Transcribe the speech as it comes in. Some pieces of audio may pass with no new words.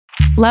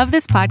Love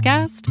this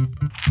podcast?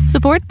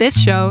 Support this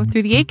show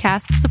through the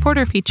Acast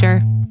supporter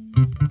feature.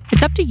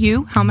 It's up to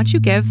you how much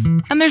you give,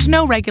 and there's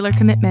no regular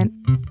commitment.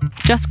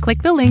 Just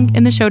click the link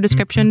in the show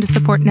description to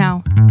support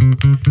now.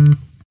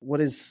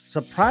 What is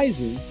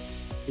surprising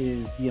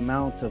is the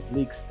amount of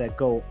leaks that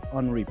go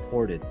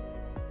unreported.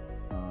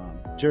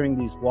 During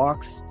these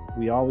walks,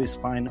 we always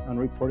find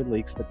unreported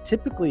leaks, but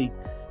typically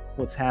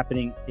what's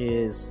happening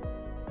is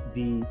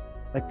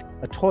like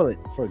a toilet,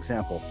 for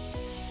example,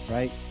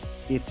 right?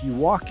 If you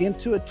walk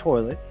into a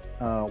toilet,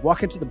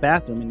 walk into the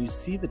bathroom and you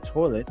see the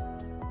toilet,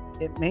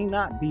 it may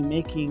not be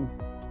making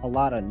a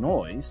lot of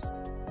noise.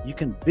 You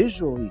can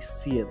visually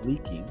see it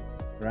leaking,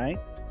 right?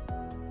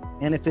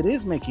 And if it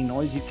is making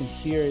noise, you can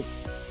hear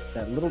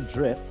that little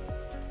drip.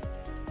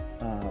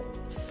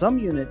 Some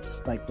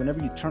units, like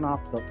whenever you turn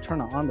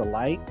on the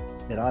light,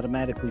 it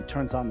automatically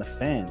turns on the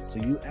fan. So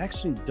you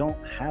actually don't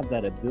have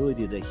that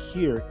ability to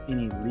hear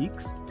any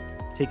leaks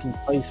taking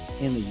place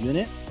in the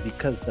unit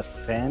because the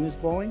fan is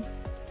blowing.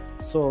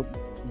 So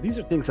these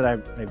are things that I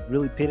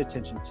really paid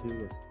attention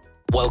to.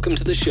 Welcome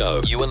to the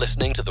show. You are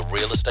listening to the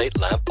Real Estate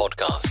Lab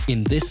podcast.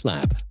 In this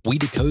lab, we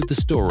decode the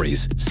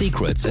stories,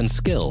 secrets, and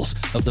skills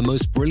of the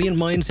most brilliant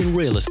minds in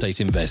real estate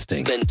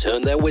investing, then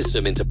turn their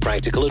wisdom into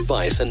practical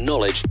advice and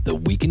knowledge that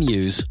we can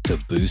use to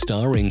boost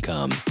our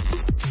income.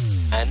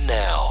 And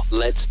now,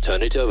 let's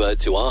turn it over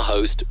to our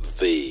host,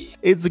 Vee.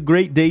 It's a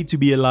great day to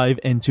be alive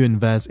and to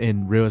invest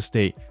in real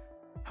estate.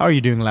 How are you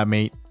doing, lab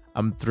mate?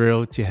 I'm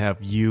thrilled to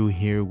have you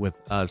here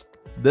with us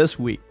this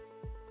week.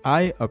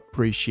 I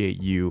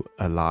appreciate you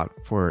a lot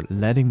for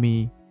letting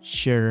me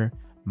share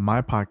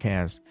my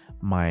podcast,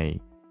 my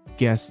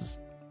guests'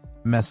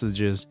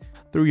 messages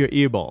through your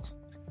earballs.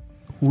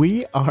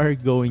 We are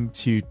going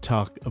to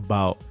talk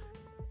about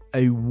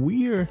a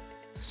weird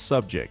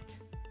subject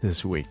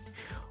this week.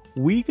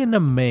 We're gonna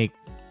make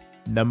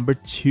number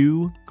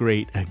 2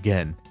 great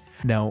again.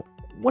 Now,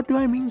 what do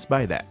I mean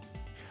by that?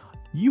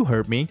 You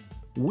heard me.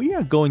 We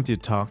are going to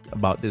talk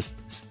about this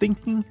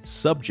stinking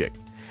subject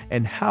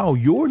and how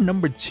your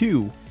number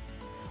 2,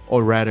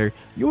 or rather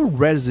your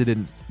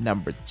resident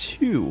number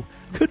 2,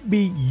 could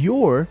be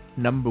your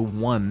number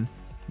 1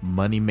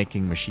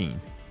 money-making machine.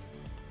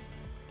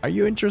 Are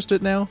you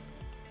interested now?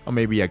 Or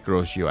maybe I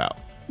grossed you out.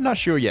 Not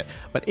sure yet,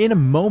 but in a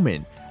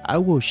moment, I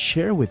will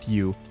share with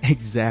you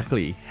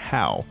exactly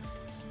how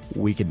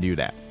we can do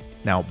that.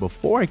 Now,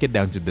 before I get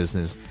down to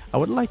business, I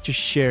would like to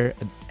share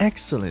an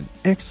excellent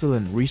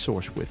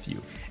resource with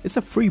you. It's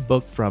a free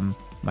book from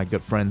my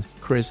good friend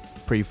Chris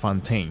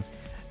Prefontaine.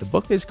 The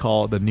book is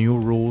called The New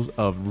Rules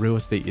of Real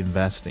Estate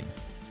Investing.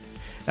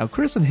 Now,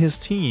 Chris and his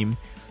team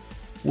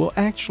will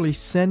actually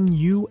send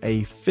you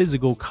a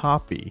physical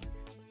copy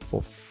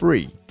for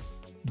free.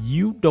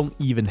 You don't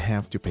even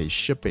have to pay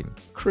shipping.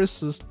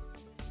 Chris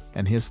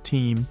and his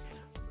team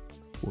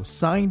will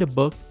sign the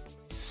book,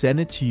 send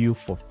it to you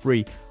for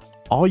free.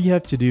 All you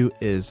have to do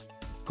is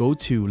go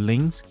to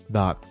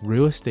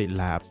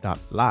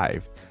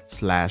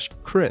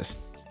links.realestatelab.live/Chris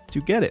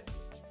to get it.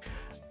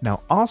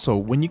 Now, also,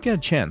 when you get a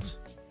chance,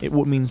 it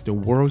would mean the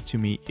world to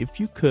me if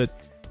you could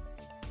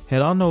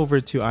head on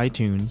over to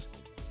iTunes,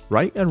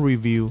 write a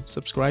review,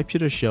 subscribe to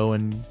the show,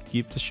 and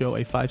give the show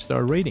a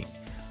 5-star rating.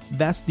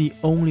 That's the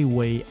only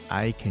way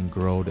I can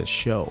grow the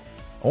show.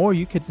 Or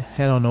you could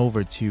head on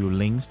over to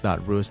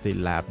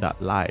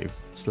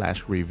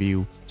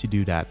links.realestatelab.live/review to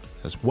do that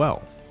as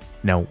well.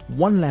 Now,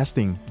 one last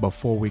thing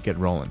before we get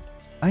rolling.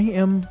 I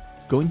am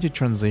going to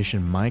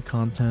transition my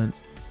content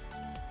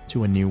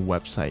to a new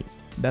website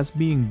that's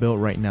being built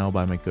right now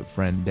by my good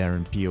friend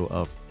Darren Peel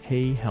of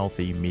Hey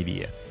Healthy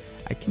Media.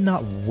 I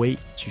cannot wait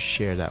to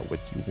share that with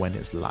you when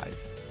it's live.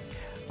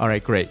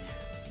 Alright, great.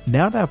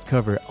 Now that I've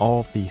covered all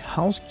of the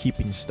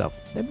housekeeping stuff,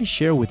 let me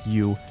share with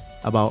you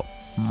about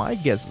my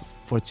guests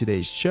for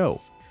today's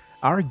show.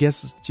 Our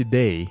guests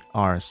today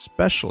are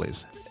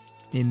specialists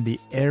in the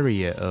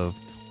area of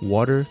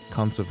water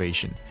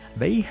conservation.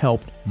 They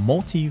help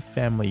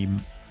multifamily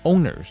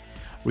owners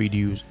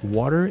reduce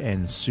water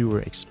and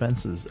sewer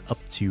expenses up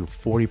to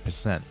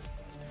 40%.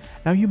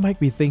 Now you might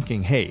be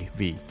thinking, hey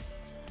V,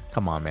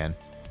 come on man.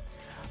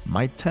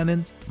 My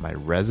tenants, my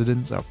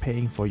residents are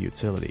paying for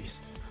utilities.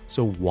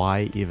 So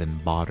why even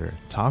bother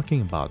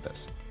talking about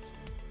this?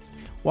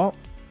 Well,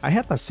 I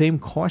had the same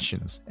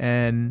questions,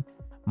 and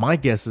my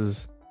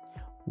guesses,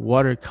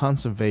 water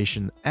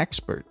conservation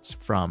experts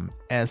from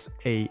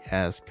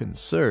SAS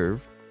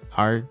Conserve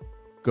are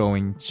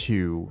going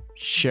to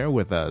share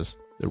with us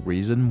the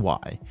reason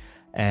why.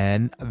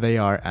 And they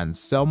are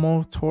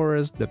Anselmo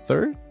Torres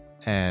III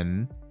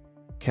and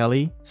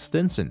Kelly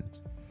Stinson,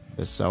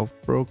 the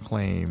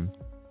self-proclaimed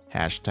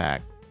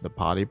 #the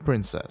Potty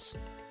Princess.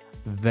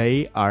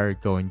 They are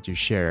going to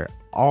share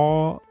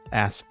all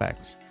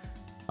aspects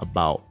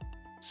about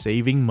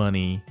saving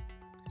money,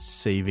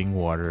 saving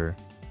water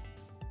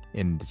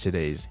in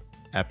today's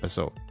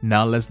episode.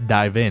 Now let's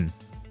dive in.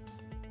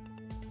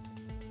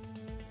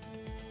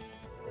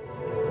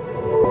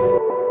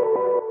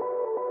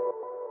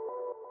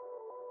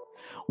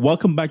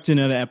 Welcome back to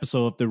another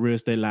episode of the Real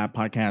Estate Lab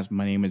podcast.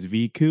 My name is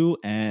Vee Khuu,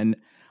 and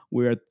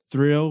We're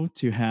thrilled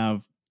to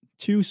have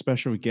two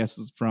special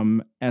guests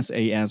from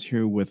SAS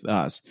here with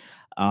us.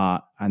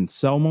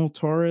 Anselmo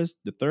Torres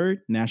III,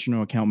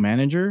 National Account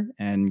Manager,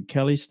 and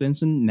Kelly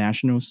Stinson,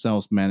 National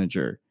Sales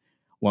Manager.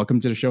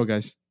 Welcome to the show,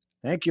 guys.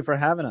 Thank you for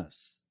having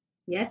us.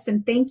 Yes,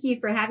 and thank you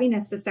for having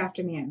us this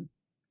afternoon.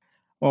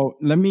 Well,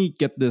 let me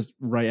get this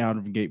right out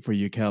of the gate for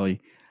you,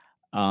 Kelly.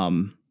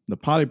 The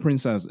Potty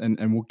Princess,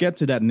 and we'll get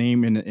to that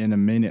name in a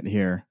minute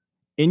here.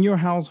 In your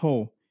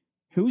household,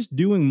 who's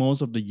doing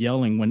most of the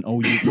yelling when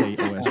OU play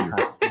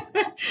OSU?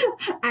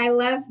 I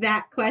love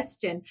that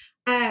question.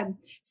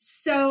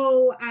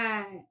 So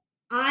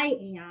I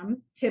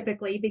am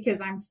typically,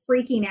 because I'm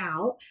freaking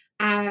out.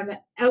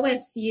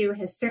 OSU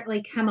has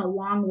certainly come a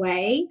long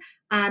way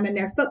in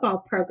their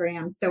football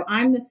program. So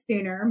I'm the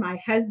Sooner. My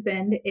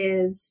husband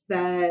is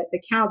the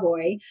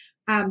Cowboy.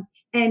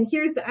 And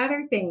here's the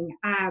other thing.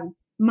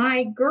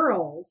 My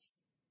girls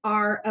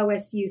are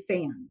OSU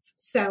fans.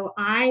 So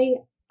I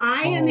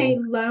am a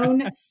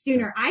lone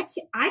Sooner. I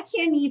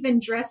can't even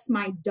dress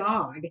my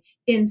dog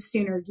in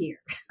Sooner gear.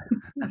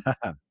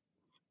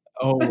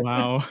 Oh,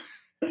 wow.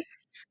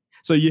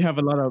 So you have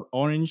a lot of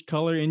orange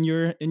color in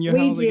your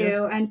house? We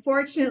do.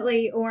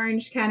 Unfortunately,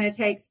 orange kind of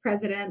takes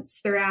precedence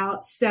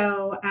throughout.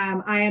 So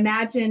I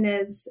imagine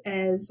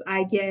as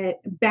I get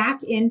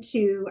back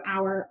into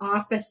our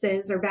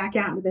offices or back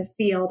out into the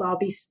field, I'll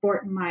be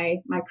sporting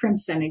my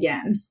crimson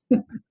again.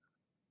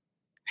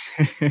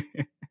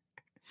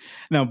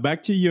 Now,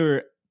 back to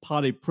your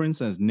Potty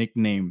Princess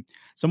nickname.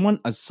 Someone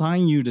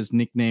assigned you this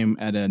nickname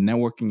at a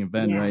networking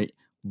event, right?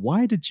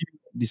 Why did you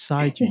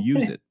decide to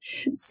use it?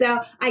 So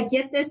I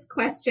get this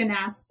question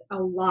asked a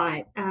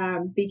lot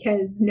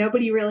because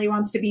nobody really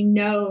wants to be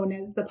known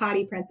as the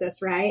Potty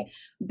Princess, right?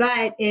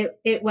 But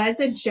it was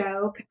a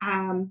joke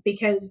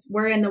because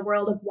we're in the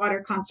world of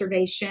water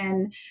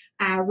conservation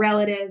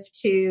relative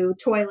to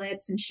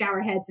toilets and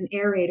shower heads and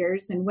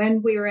aerators. And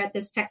when we were at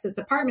this Texas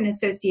Apartment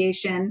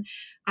Association,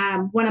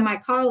 one of my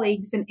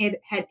colleagues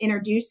had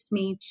introduced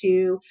me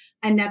to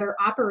another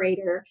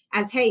operator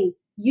as, hey,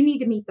 you need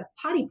to meet the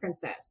Potty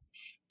Princess.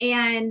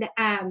 And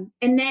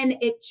then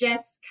it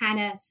just kind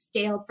of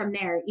scaled from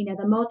there. You know,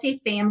 the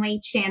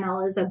multifamily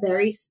channel is a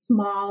very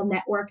small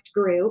networked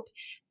group.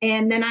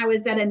 And then I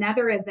was at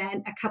another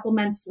event a couple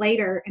months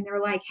later and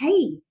they're like,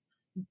 hey,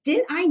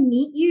 didn't I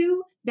meet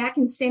you back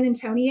in San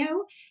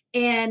Antonio?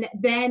 And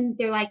then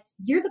they're like,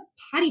 you're the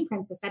Potty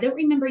Princess. I don't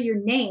remember your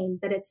name,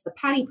 but it's the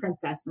Potty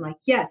Princess. I'm like,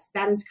 yes,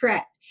 that is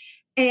correct.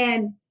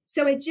 And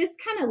so it just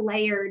kind of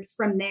layered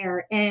from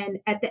there. And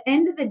at the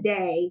end of the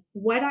day,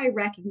 what I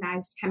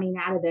recognized coming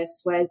out of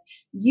this was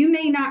you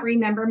may not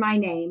remember my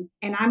name,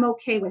 and I'm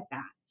okay with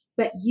that,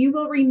 but you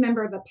will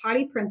remember the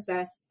Potty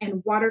Princess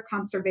and water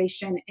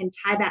conservation and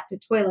tie that to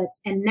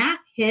toilets. And that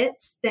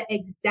hits the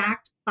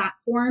exact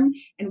platform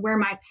and where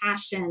my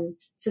passion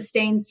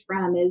sustains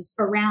from is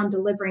around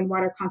delivering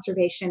water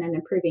conservation and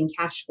improving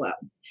cash flow.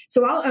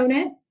 So I'll own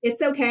it.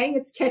 It's okay.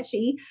 It's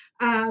catchy.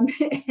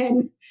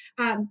 And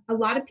a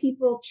lot of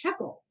people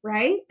chuckle,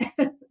 right?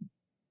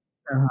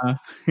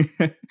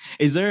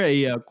 Is there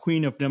a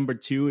queen of number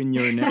two in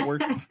your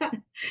network?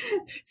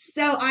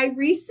 So I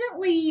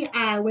recently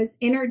was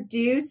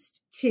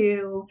introduced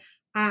to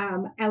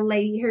a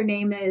lady. Her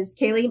name is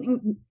Kaylee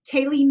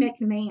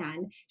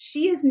McMahon.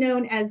 She is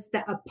known as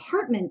the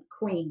apartment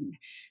queen.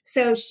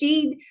 So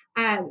she's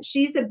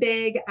a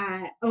big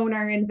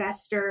owner,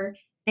 investor.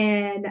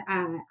 And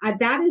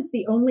that is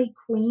the only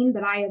queen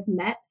that I have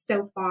met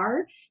so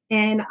far.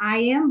 And I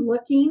am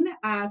looking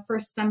for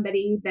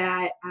somebody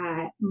that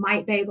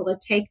might be able to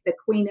take the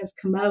Queen of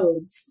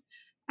Commodes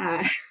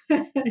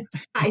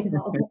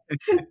title.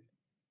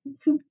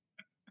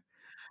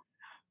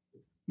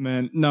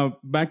 Man, now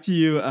back to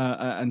you,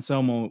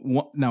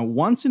 Anselmo. Now,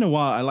 once in a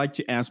while, I like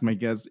to ask my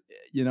guests,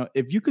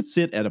 if you could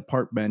sit at a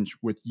park bench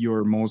with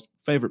your most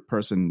favorite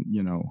person,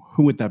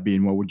 who would that be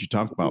and what would you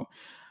talk about?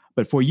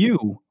 But for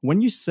you,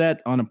 when you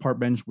sat on a park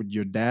bench with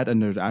your dad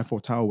under the Eiffel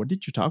Tower, what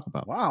did you talk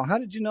about? Wow, how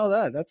did you know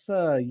that? That's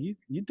you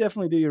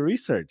definitely do your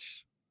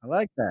research. I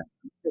like that.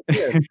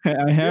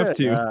 I have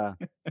to.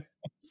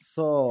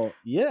 So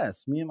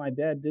yes, me and my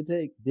dad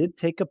did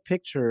take a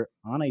picture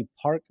on a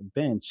park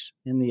bench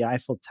in the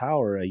Eiffel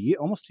Tower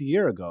almost a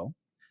year ago.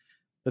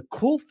 The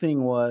cool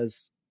thing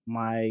was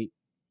my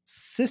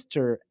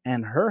sister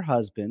and her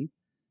husband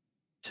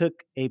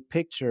took a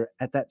picture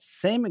at that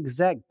same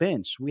exact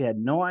bench. We had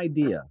no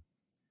idea.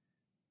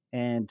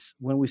 And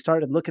when we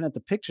started looking at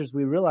the pictures,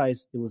 we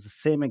realized it was the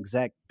same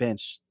exact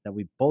bench that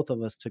both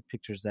of us took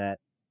pictures at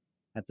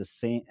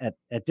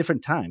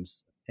different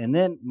times. And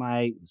then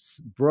my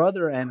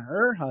brother and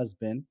her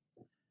husband,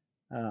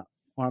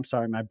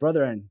 my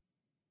brother and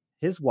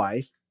his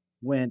wife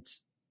went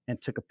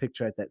and took a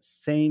picture at that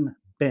same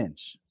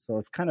bench. So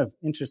it's kind of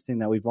interesting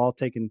that we've all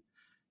taken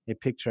a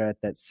picture at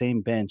that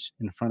same bench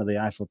in front of the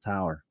Eiffel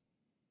Tower.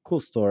 Cool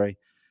story.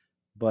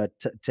 But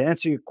to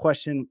answer your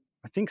question,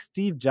 I think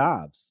Steve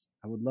Jobs.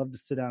 I would love to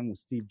sit down with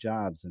Steve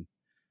Jobs and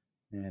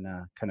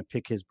kind of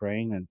pick his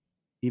brain, and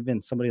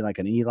even somebody like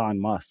an Elon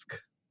Musk.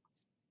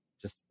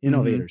 just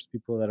innovators,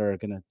 people that are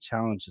going to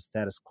challenge the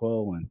status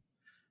quo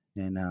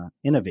and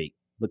innovate,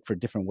 look for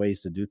different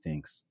ways to do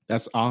things.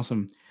 That's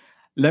awesome.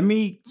 Let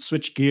me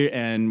switch gear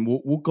and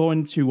we'll go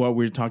into what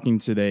we're talking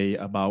today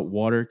about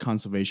water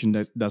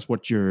conservation. That's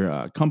what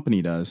your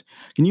company does.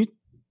 Can you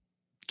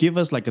give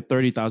us like a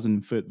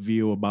 30,000 foot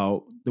view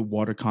about the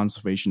water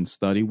conservation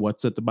study?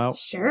 What's it about?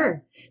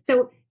 Sure.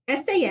 So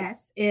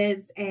SAS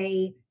is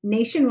a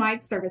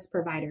nationwide service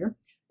provider.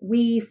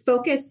 We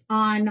focus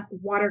on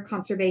water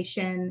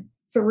conservation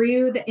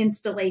through the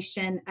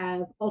installation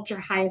of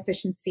ultra high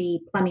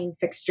efficiency plumbing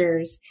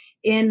fixtures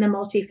in the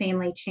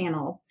multifamily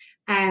channel.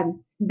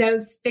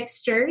 Those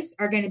fixtures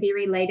are going to be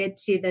related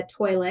to the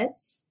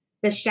toilets,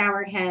 the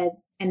shower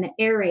heads, and the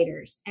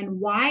aerators.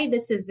 And why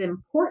this is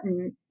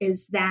important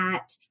is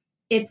that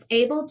it's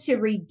able to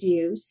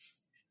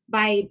reduce,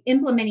 by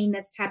implementing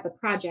this type of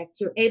project,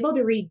 you're able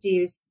to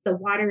reduce the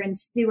water and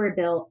sewer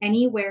bill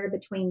anywhere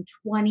between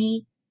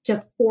 20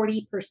 to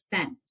 40%.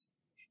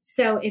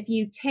 So if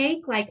you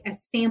take like a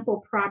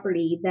sample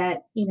property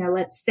that,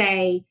 let's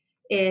say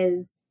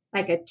is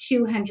like a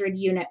 200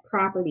 unit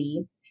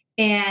property,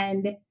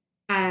 and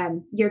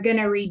you're going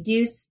to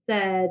reduce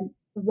the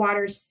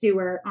water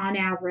sewer on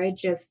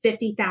average of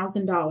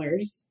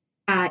 $50,000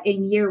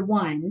 in year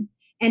one.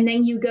 And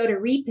then you go to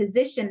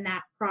reposition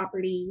that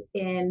property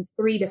in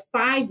 3 to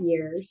 5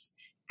 years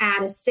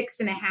at a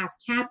 6.5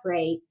 cap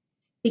rate.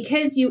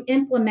 Because you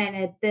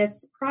implemented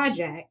this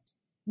project,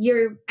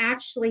 you're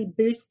actually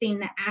boosting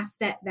the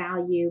asset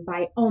value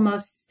by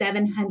almost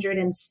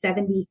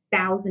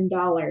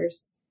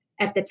 $770,000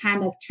 at the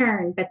time of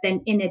turn. But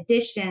then in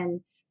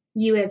addition,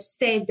 you have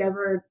saved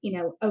over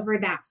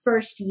that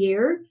first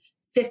year,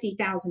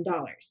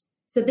 $50,000.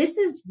 So this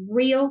is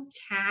real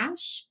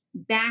cash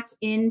back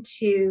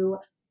into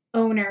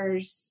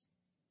owners'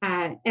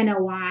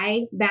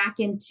 NOI, back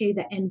into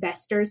the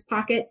investors'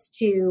 pockets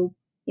to,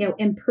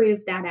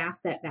 improve that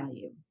asset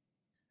value.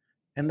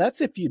 And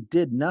that's if you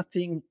did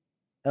nothing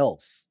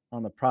else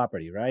on the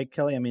property, right,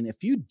 Kelly? I mean,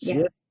 if you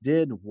just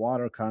did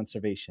water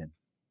conservation,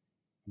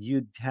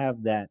 you'd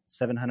have that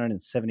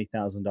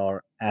 $770,000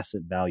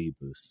 asset value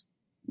boost.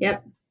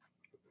 Yep.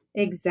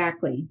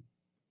 Exactly.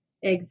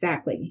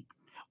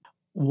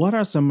 What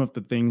are some of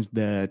the things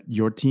that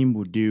your team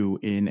would do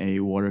in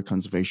a water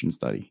conservation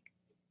study?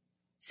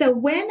 So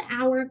when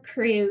our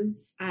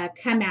crews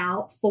come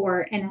out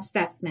for an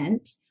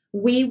assessment,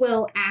 we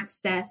will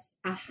access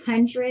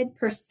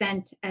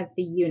 100% of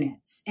the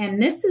units. And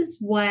this is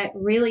what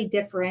really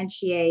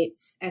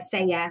differentiates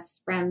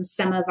SAS from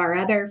some of our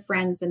other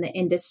friends in the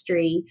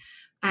industry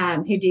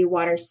who do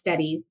water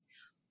studies.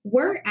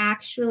 We're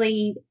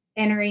actually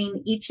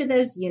entering each of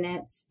those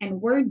units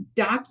and we're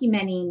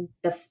documenting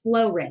the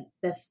flow rate,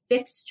 the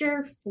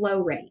fixture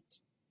flow rate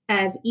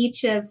of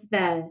each of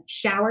the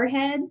shower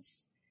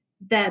heads,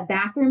 the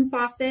bathroom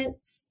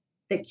faucets,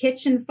 the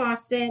kitchen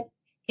faucet,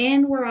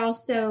 and we're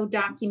also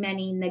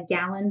documenting the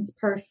gallons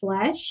per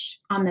flush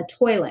on the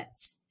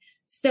toilets.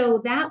 So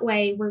that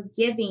way we're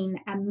giving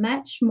a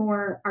much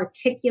more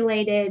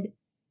articulated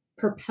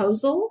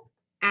proposal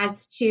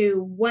as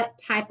to what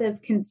type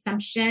of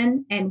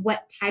consumption and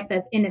what type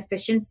of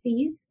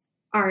inefficiencies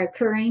are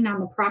occurring on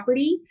the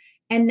property,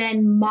 and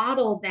then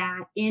model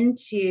that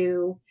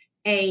into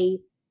a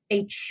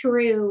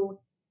true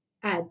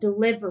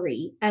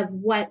delivery of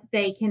what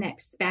they can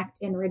expect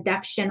in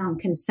reduction on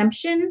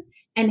consumption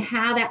and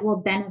how that will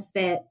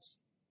benefit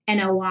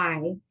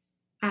NOI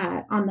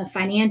on the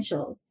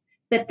financials.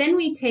 But then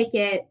we take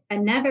it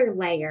another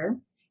layer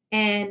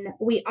and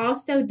we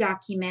also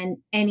document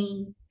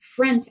any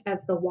front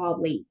of the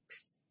wall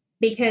leaks.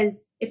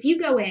 Because if you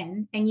go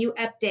in and you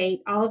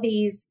update all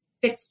these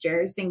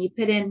fixtures and you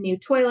put in new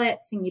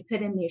toilets and you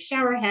put in new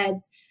shower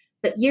heads,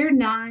 but you're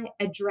not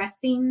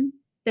addressing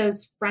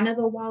those front of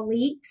the wall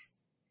leaks,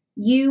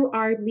 you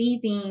are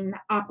leaving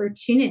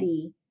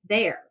opportunity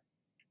there.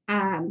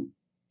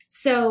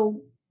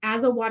 So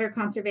as a water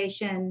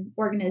conservation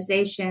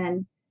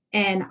organization,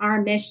 and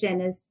our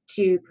mission is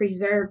to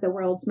preserve the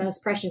world's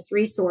most precious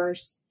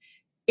resource,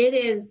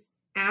 it's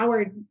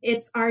our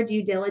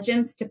due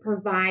diligence to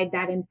provide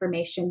that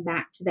information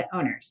back to the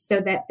owners so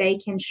that they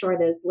can shore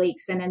those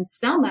leaks. And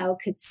Anselmo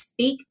could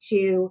speak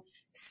to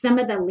some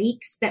of the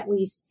leaks that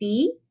we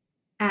see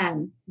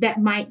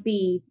that might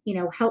be,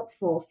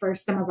 helpful for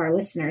some of our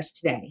listeners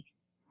today.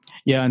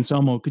 Yeah,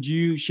 Anselmo, could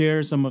you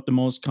share some of the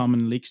most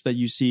common leaks that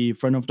you see in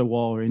front of the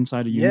wall or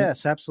inside a unit?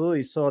 Yes,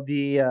 absolutely. So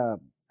I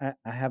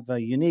have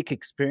a unique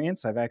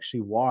experience. I've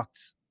actually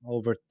walked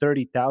over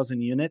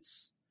 30,000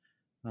 units,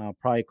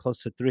 probably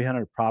close to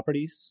 300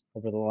 properties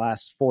over the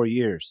last 4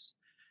 years.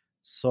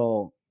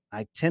 So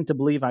I tend to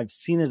believe I've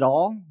seen it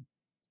all.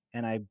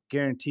 And I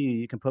guarantee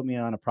you can put me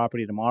on a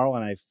property tomorrow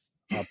and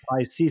I'll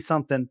probably see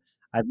something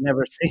I've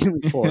never seen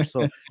before.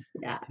 So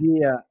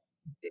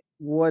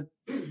what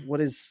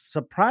is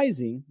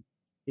surprising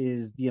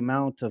is the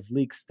amount of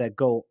leaks that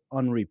go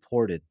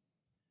unreported.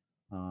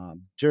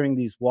 During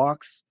these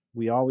walks,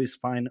 we always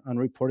find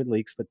unreported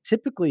leaks, but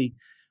typically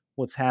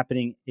what's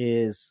happening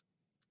is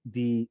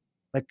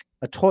like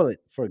a toilet,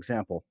 for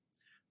example.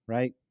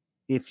 right?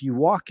 If you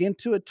walk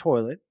into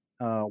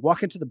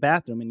the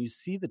bathroom and you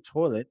see the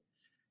toilet,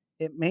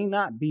 it may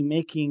not be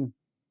making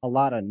a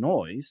lot of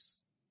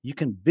noise. You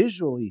can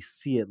visually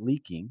see it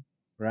leaking,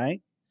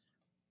 right?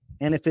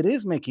 And if it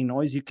is making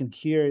noise, you can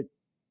hear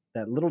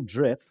that little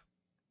drip.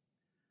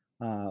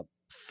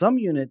 Some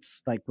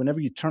units, like whenever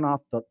you turn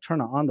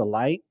on the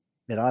light,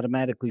 it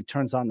automatically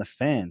turns on the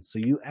fan. So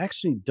you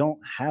actually don't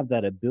have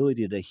that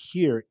ability to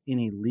hear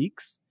any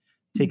leaks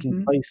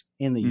taking place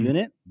in the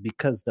unit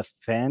because the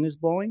fan is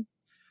blowing.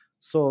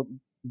 So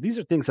these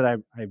are things that I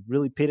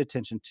really paid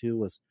attention to.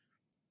 Was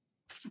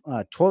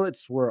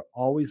toilets were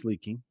always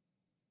leaking.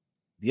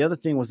 The other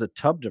thing was a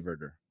tub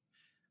diverter.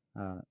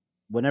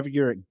 Whenever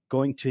you're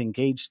going to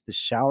engage the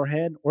shower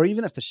head, or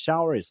even if the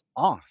shower is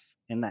off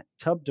and that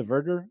tub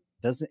diverter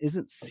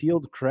isn't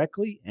sealed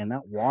correctly and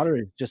that water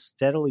is just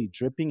steadily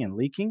dripping and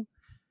leaking,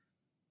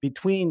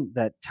 between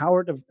that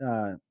tub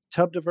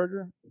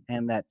diverter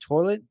and that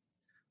toilet,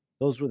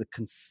 those were the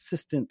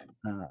consistent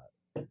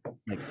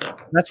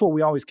that's what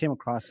we always came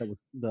across that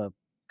was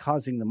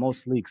causing the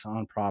most leaks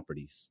on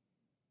properties.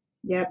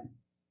 Yep.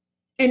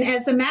 And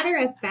as a matter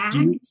of fact,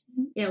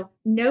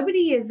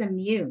 nobody is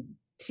immune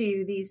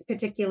to these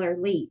particular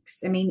leaks.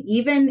 I mean,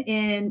 even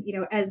in,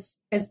 as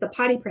the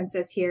potty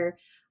princess here,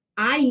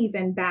 I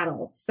even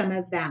battled some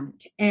of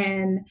that.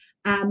 And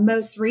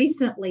most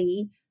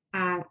recently,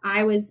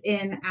 I was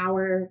in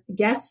our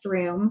guest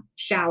room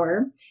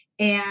shower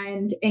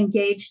and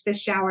engaged the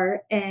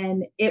shower,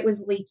 and it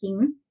was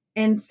leaking.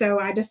 And so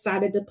I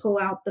decided to pull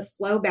out the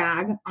flow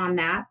bag on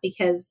that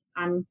because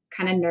I'm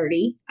kind of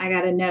nerdy. I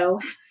got to know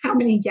how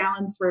many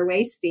gallons we're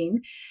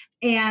wasting.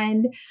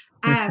 And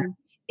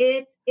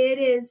it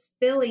is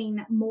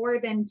filling more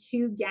than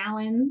 2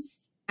 gallons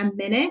a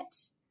minute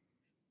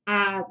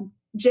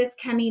just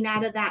coming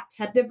out of that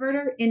tub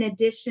diverter, in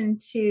addition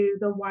to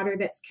the water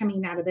that's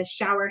coming out of the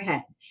shower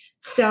head.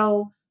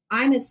 So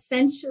I'm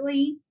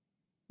essentially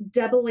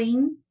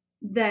doubling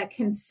the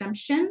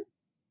consumption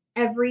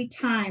every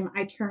time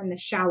I turn the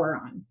shower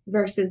on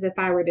versus if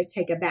I were to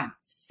take a bath.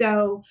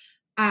 So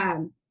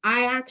I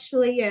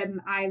actually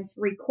I've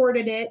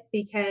recorded it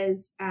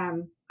because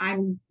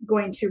I'm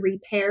going to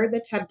repair the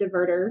tub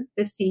diverter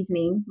this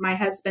evening. My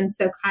husband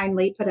so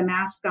kindly put a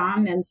mask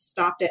on and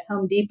stopped at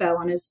Home Depot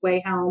on his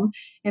way home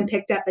and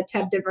picked up a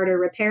tub diverter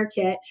repair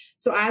kit.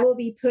 So I will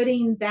be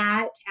putting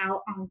that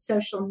out on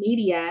social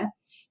media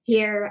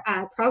here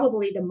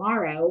probably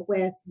tomorrow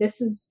with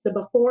this is the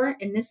before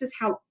and this is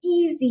how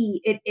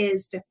easy it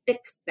is to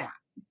fix that.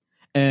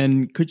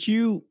 And could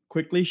you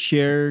quickly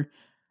share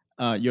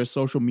your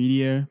social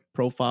media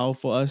profile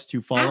for us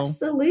to follow?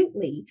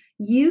 Absolutely.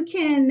 You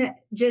can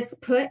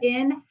just put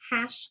in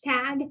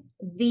hashtag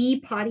Vee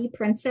Potty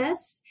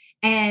Princess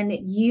and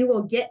you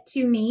will get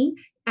to me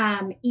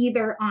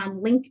either on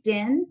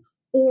LinkedIn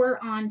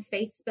or on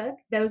Facebook.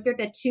 Those are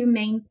the 2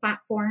 main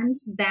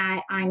platforms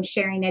that I'm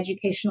sharing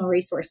educational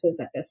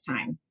resources at this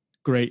time.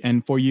 Great.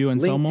 And for you,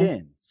 Anselmo?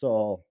 LinkedIn.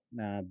 So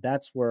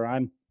that's where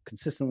I'm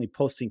consistently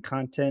posting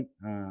content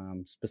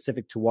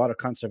specific to water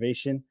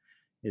conservation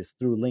is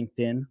through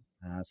LinkedIn.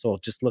 So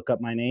just look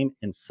up my name,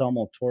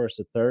 Anselmo Torres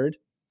III.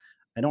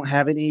 I don't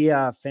have any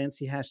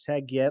fancy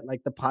hashtag yet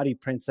like the Potty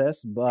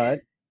Princess,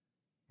 but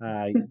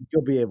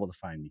you'll be able to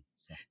find me.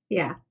 So.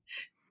 Yeah.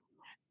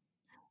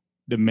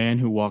 The man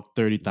who walked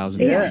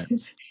 30,000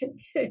 yards.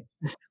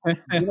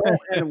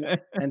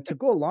 And to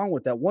go along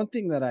with that, one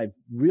thing that I've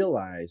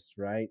realized,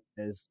 right,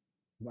 is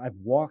I've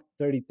walked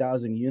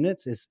 30,000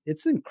 units.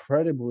 It's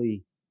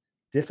incredibly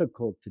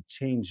difficult to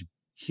change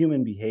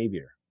human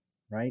behavior,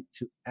 right?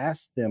 To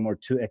ask them or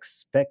to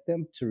expect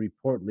them to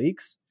report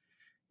leaks.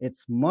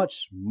 It's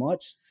much,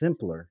 much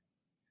simpler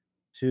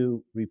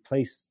to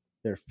replace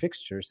their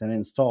fixtures and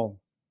install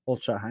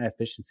ultra high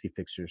efficiency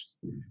fixtures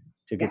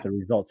to get the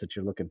results that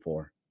you're looking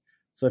for.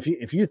 So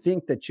if you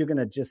think that you're going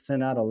to just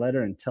send out a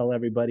letter and tell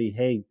everybody,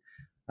 hey,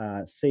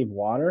 save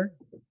water,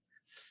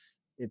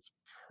 it's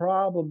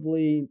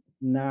probably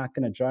not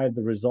going to drive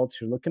the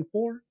results you're looking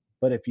for.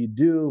 But if you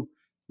do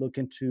look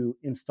into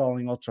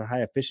installing ultra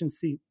high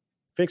efficiency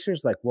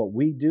fixtures like what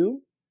we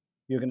do,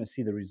 you're going to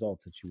see the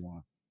results that you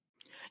want.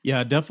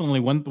 Yeah,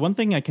 definitely. One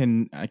thing I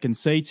can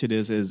say to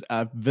this is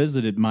I've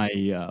visited my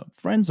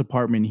friend's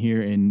apartment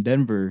here in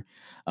Denver.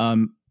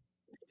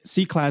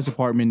 C-class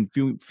apartment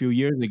few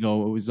years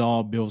ago. It was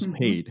all bills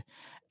paid.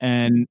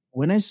 And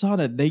when I saw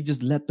that they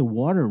just let the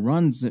water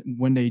run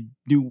when they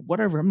do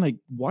whatever, I'm like,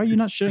 why are you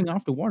not shutting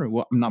off the water?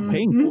 Well, I'm not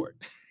paying for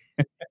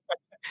it.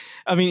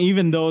 I mean,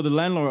 even though the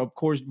landlord, of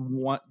course,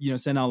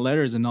 send out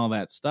letters and all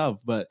that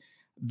stuff, but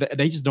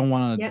they just don't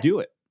want to do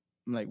it.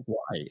 I'm like,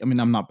 why? I mean,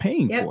 I'm not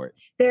paying for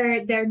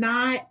it. They're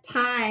not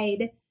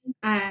tied.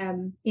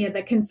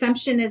 The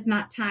consumption is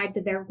not tied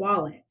to their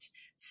wallet.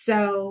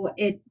 So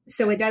it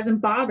doesn't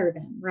bother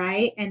them,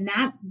 right? And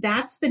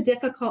that's the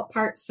difficult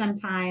part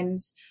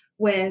sometimes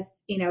with,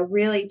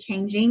 really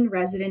changing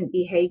resident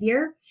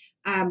behavior.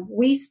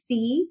 We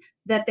see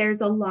that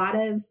there's a lot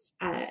of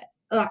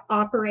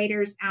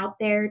operators out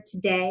there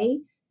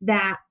today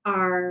that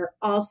are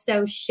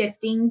also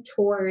shifting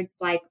towards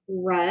like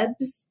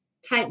RUBS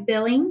type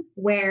billing,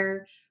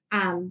 where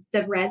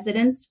the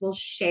residents will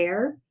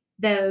share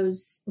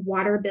those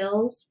water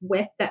bills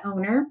with the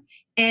owner.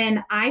 And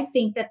I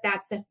think that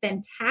that's a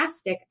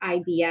fantastic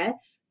idea.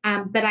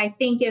 But I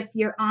think if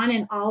you're on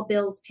an all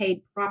bills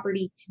paid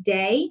property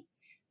today,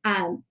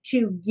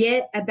 to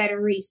get a better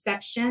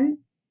reception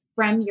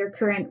from your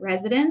current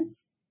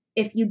residents,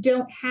 if you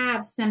don't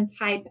have some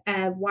type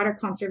of water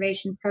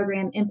conservation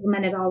program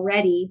implemented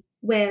already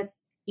with,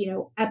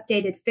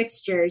 updated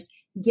fixtures,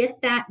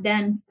 get that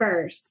done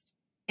first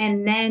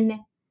and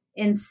then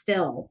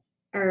instill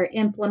or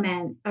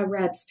implement a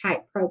RUBS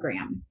type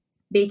program,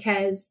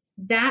 because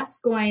that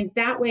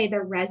way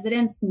the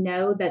residents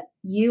know that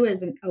you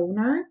as an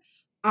owner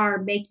are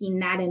making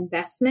that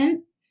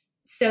investment,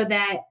 so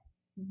that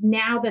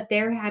now that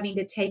they're having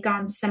to take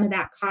on some of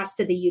that cost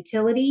of the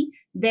utility,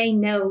 they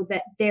know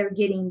that they're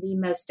getting the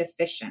most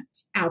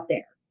efficient out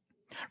there.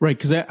 Right,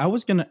 because I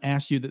was going to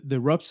ask you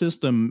the RUB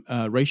system,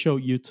 ratio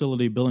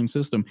utility billing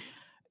system.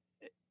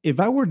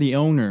 If I were the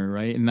owner,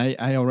 right, and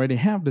I already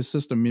have the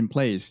system in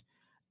place,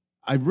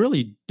 I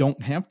really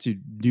don't have to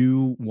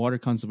do water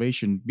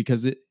conservation,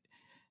 because it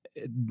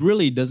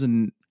really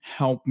doesn't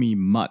help me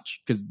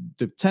much, because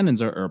the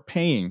tenants are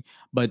paying.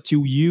 But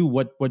to you,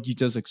 what you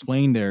just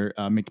explained there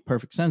make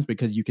perfect sense,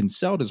 because you can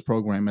sell this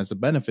program as a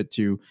benefit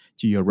to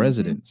your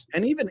residents.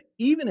 And even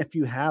if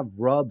you have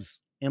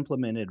RUBS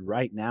implemented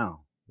right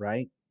now,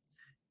 right,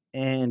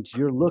 and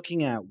you're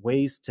looking at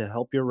ways to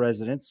help your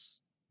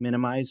residents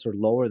minimize or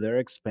lower their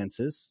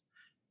expenses,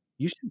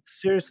 you should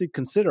seriously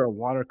consider a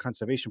water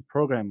conservation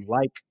program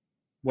like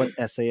what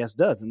SAS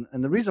does.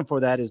 And the reason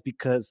for that is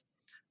because,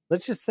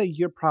 let's just say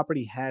your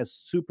property has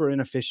super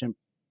inefficient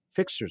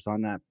fixtures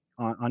on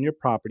your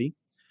property,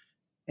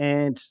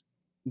 and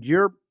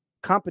your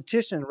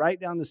competition right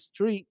down the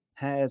street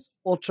has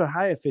ultra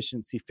high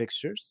efficiency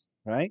fixtures,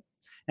 right?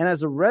 And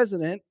as a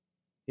resident,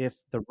 if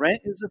the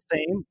rent is the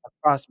same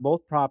across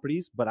both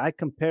properties, but I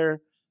compare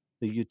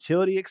the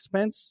utility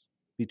expense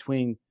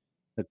between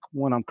the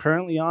one I'm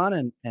currently on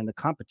and the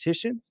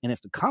competition, and if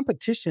the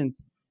competition,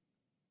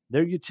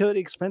 their utility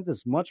expense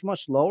is much,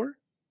 much lower,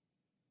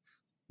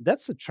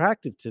 that's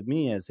attractive to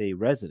me as a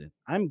resident.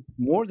 I'm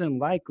more than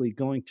likely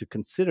going to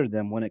consider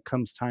them when it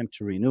comes time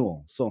to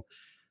renewal. So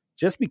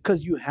just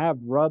because you have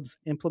RUBS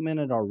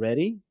implemented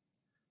already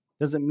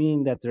doesn't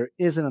mean that there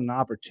isn't an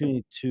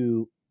opportunity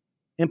to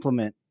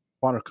implement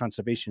water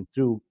conservation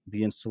through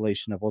the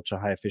installation of ultra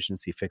high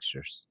efficiency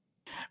fixtures.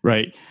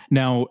 Right.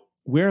 Now,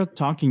 we're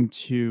talking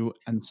to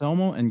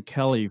Anselmo and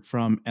Kelly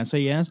from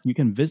SAS. You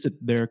can visit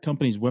their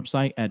company's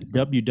website at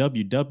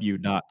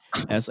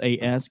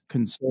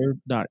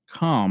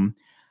www.sasconserve.com.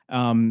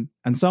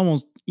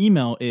 Anselmo's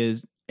email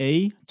is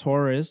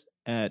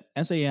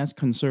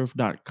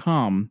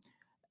atorres@sasconserve.com.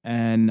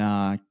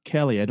 And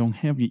Kelly, I don't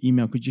have your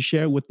email. Could you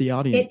share it with the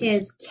audience? It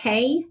is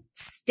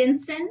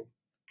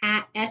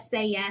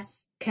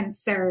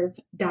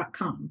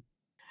kstinson@sasconserve.com.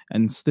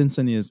 And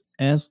Stinson is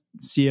S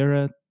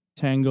Sierra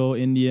Tango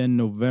Indian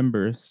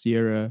November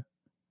Sierra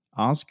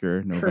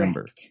Oscar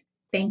November. Correct.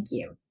 Thank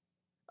you.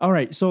 All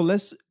right, so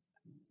let's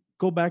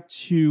go back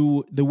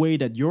to the way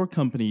that your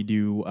company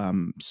do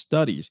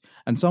studies.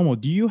 And Samuel,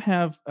 do you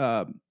have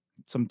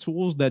some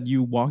tools that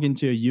you walk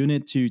into a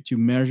unit to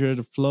measure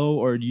the flow,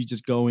 or do you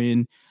just go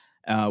in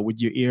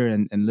with your ear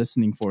and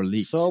listening for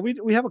leaks? So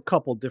we have a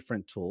couple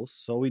different tools.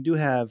 So we do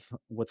have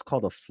what's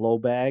called a flow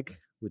bag,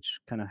 which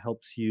kind of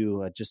helps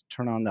you just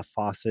turn on the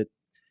faucet,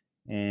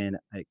 and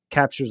it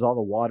captures all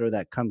the water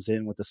that comes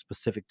in with a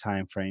specific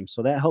time frame.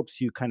 So that helps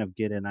you kind of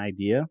get an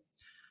idea.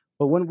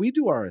 But when we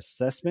do our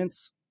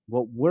assessments,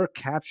 what we're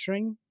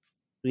capturing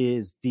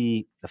is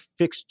the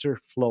fixture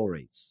flow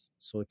rates.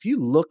 So if you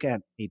look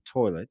at a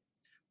toilet,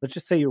 let's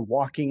just say you're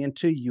walking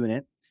into a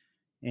unit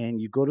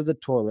and you go to the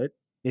toilet.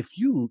 If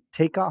you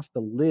take off the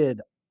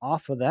lid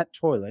off of that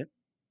toilet,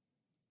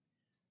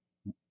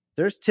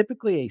 there's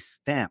typically a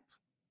stamp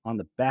on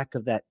the back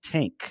of that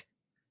tank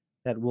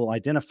that will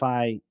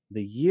identify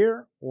the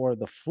year or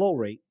the flow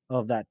rate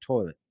of that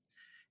toilet.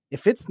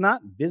 If it's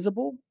not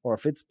visible, or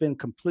if it's been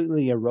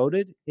completely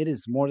eroded, it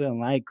is more than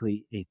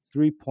likely a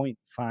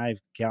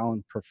 3.5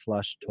 gallon per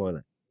flush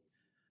toilet.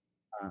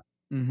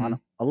 On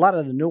a lot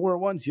of the newer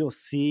ones, you'll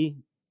see,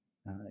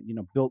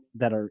 built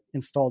that are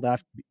installed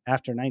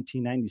after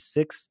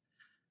 1996,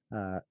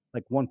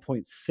 like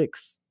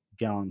 1.6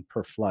 gallon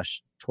per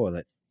flush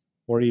toilet,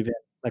 or even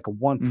like a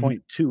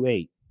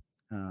 1.28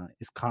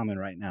 is common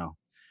right now.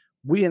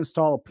 We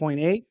install a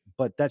 0.8,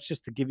 but that's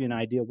just to give you an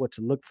idea of what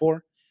to look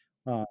for.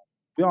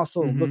 We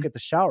also look at the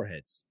shower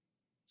heads.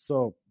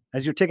 So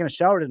as you're taking a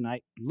shower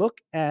tonight, look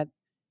at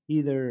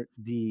either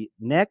the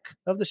neck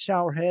of the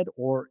shower head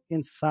or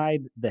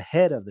inside the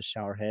head of the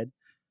shower head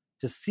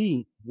to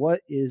see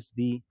what is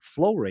the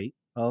flow rate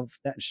of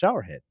that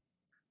shower head.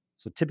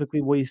 So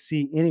typically we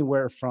see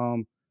anywhere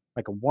from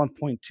like a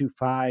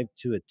 1.25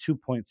 to a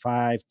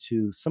 2.5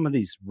 to some of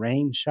these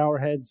rain shower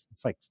heads.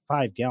 It's like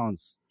 5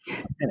 gallons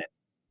a minute.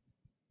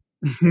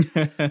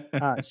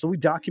 So we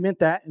document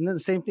that. And then the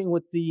same thing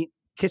with the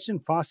kitchen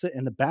faucet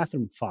and the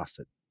bathroom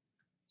faucet.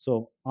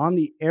 So on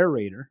the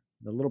aerator,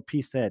 the little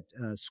piece that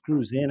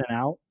screws in and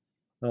out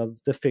of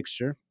the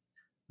fixture,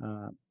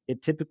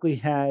 it typically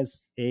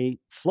has a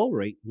flow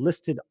rate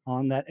listed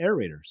on that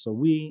aerator. So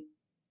we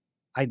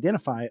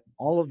identify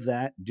all of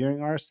that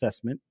during our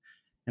assessment,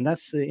 and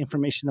that's the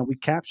information that we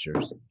capture.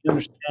 So you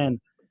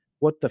understand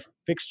what the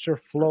fixture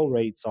flow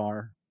rates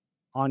are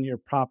on your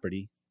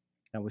property.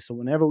 That way, so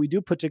whenever we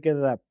do put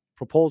together that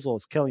proposal,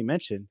 as Kelly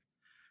mentioned,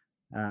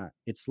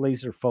 it's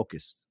laser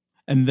focused.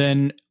 And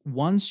then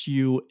once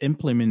you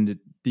implemented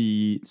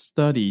the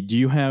study, do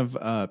you have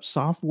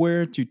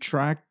software to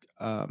track,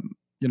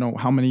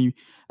 how many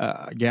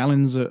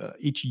gallons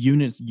each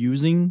unit is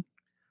using?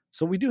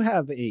 So we do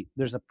have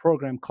there's a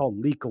program called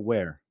Leak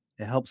Aware.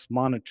 It helps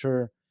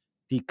monitor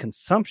the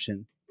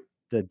consumption,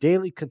 the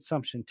daily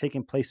consumption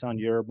taking place on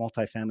your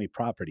multifamily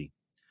property.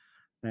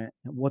 And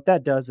what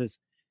that does is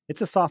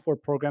it's a software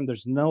program.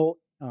 There's no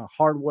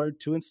hardware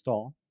to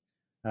install.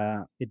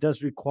 It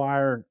does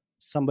require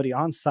somebody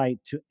on site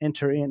to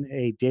enter in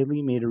a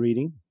daily meter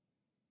reading.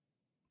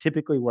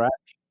 Typically, we're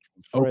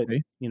asking for it,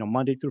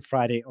 Monday through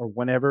Friday or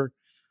whenever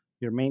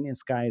your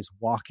maintenance guy is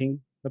walking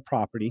the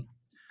property.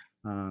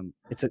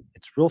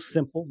 It's real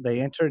simple.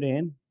 They enter it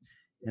in,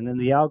 and then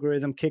the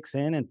algorithm kicks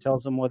in and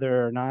tells them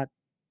whether or not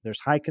there's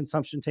high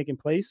consumption taking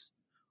place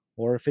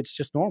or if it's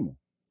just normal.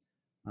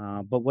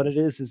 But what it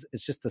is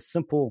it's just a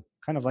simple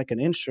kind of like an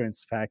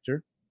insurance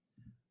factor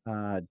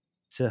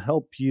to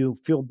help you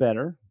feel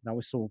better. That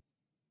way, so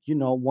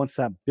once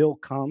that bill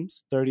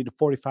comes 30 to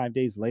 45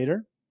 days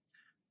later,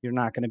 you're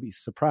not going to be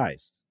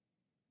surprised.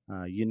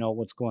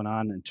 What's going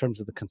on in terms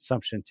of the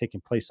consumption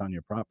taking place on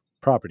your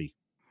property.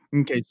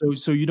 Okay,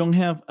 so you don't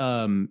have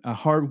a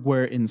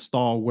hardware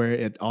install where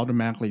it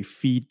automatically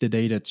feed the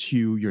data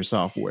to your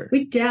software.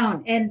 We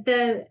don't. And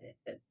the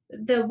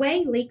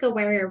way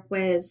LeakAware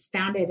was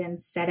founded and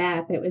set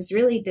up, it was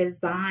really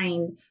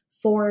designed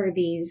for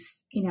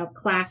these,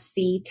 Class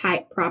C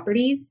type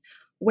properties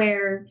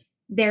where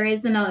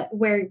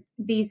where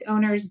these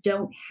owners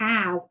don't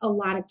have a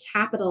lot of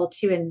capital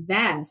to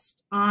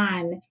invest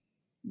on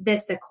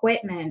this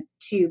equipment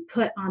to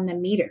put on the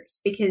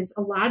meters, because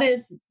a lot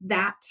of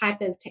that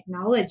type of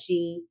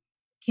technology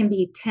can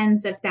be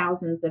tens of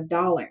thousands of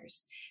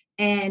dollars.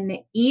 And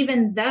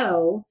even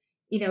though,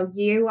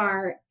 you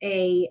are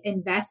a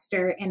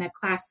investor in a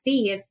Class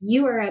C, if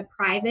you are a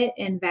private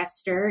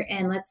investor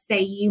and let's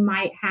say you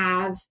might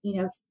have,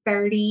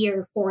 30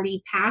 or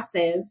 40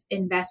 passive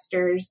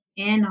investors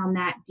in on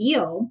that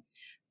deal,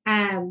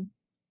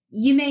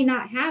 you may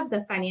not have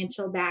the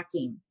financial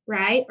backing,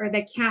 right? Or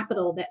the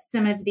capital that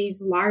some of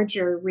these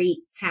larger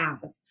REITs have,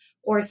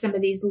 or some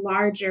of these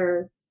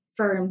larger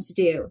firms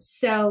do.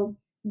 So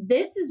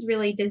this is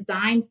really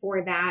designed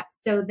for that,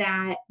 so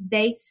that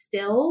they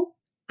still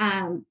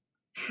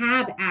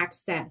have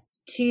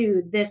access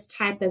to this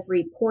type of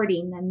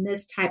reporting and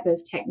this type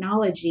of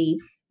technology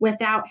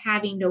without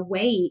having to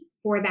wait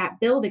for that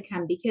bill to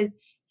come. Because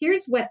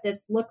here's what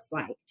this looks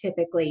like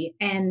typically.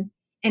 And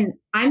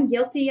I'm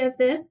guilty of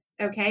this,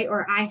 okay?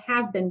 Or I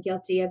have been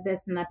guilty of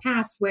this in the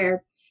past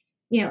where,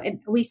 and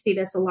we see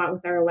this a lot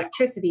with our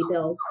electricity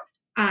bills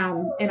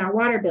and our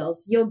water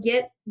bills. You'll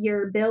get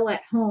your bill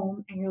at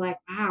home and you're like,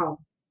 wow,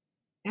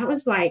 that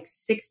was like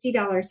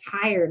 $60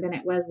 higher than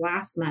it was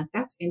last month.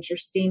 That's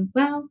interesting.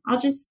 Well, I'll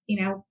just,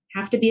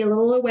 have to be a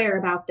little aware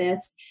about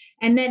this.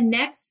 And then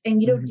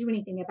and you don't do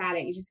anything about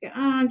it. You just go,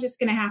 I'm just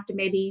going to have to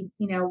maybe,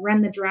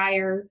 run the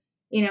dryer,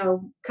 a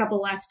couple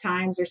less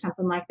times or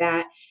something like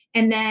that.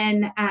 And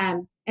then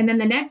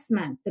the next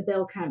month the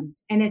bill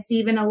comes and it's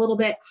even a little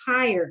bit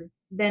higher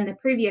than the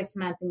previous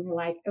month. And you're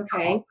like,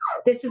 okay,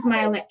 this is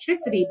my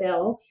electricity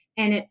bill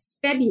and it's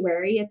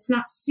February. It's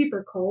not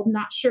super cold.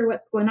 Not sure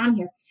what's going on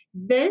here.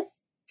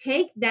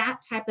 Take that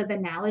type of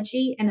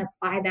analogy and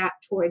apply that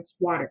towards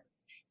water.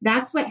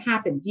 That's what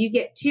happens. You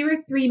get 2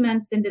 or 3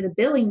 months into the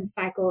billing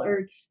cycle,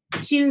 or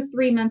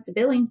 2-3 months of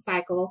billing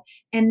cycle.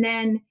 And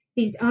then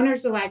these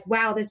owners are like,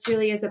 wow, this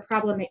really is a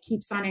problem. It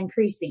keeps on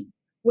increasing,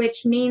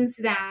 which means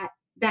that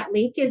that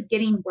leak is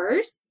getting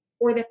worse,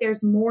 or that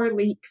there's more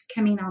leaks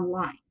coming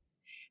online.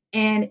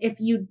 And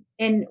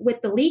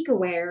with the Leak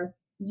Aware,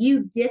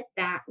 you get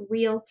that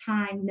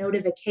real-time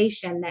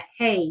notification that,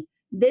 hey,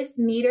 this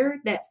meter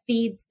that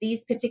feeds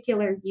these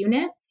particular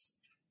units,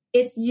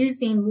 it's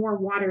using more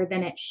water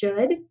than it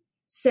should.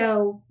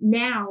 So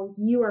now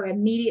you are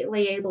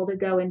immediately able to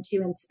go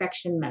into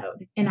inspection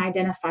mode and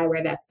identify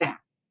where that's at.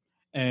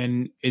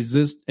 And is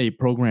this a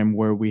program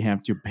where we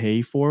have to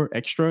pay for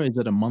extra? Is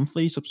it a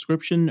monthly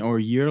subscription or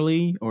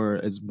yearly, or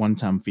is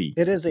one-time fee?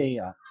 It is a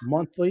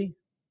monthly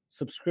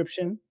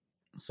subscription.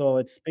 So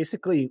it's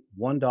basically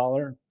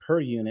 $1 per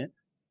unit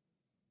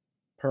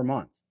per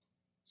month.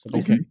 So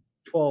basically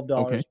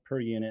 $12 per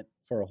unit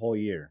for a whole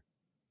year.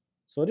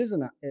 So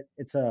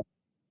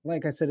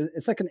like I said,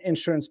 it's like an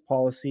insurance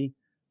policy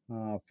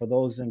for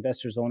those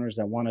investors, owners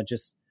that want to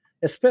just,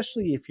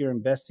 especially if you're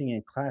investing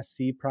in Class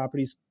C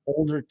properties,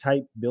 older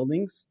type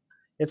buildings.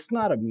 It's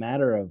not a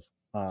matter of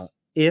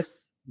If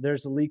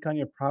there's a leak on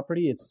your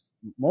property, it's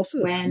most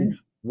of the time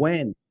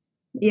when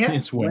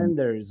It's when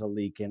there is a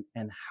leak,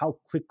 and how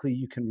quickly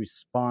you can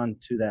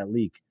respond to that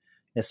leak,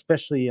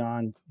 especially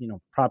on,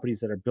 properties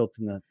that are built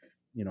in the,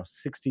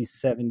 60s,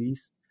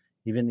 70s,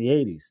 even the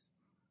 80s.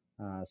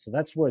 So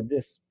that's where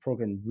this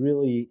program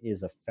really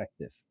is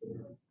effective.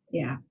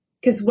 Yeah,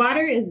 because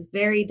water is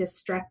very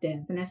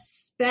destructive, and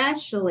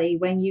especially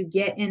when you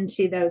get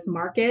into those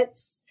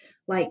markets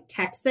like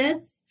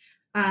Texas,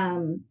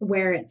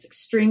 where it's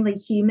extremely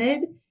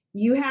humid.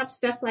 You have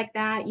stuff like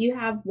that. You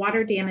have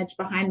water damage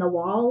behind the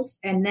walls,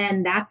 and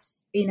then that's,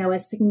 a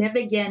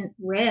significant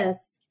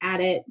risk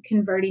at it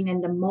converting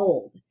into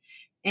mold.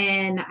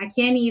 And I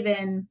can't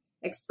even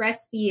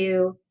express to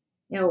you,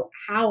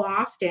 how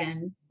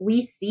often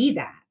we see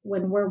that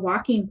when we're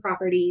walking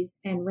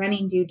properties and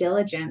running due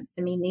diligence.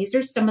 I mean, these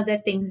are some of the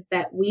things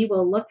that we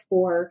will look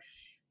for.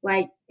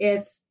 Like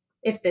if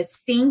the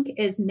sink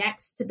is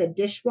next to the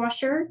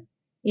dishwasher,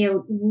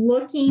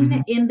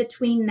 looking in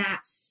between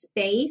that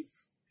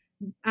space,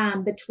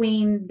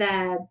 between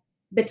the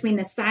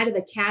side of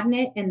the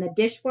cabinet and the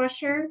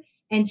dishwasher,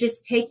 and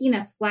just taking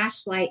a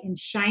flashlight and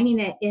shining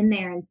it in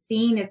there and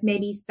seeing if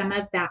maybe some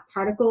of that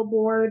particle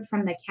board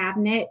from the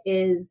cabinet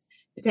is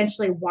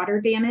potentially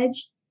water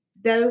damaged,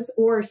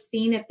 or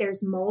seeing if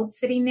there's mold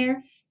sitting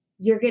there,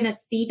 you're going to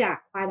see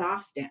that quite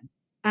often.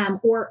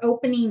 Or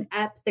opening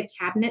up the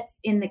cabinets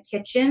in the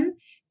kitchen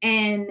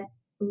and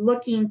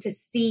looking to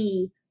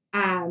see,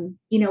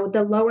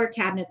 the lower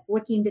cabinets,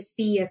 looking to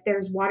see if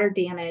there's water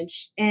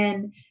damage.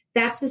 And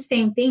that's the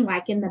same thing,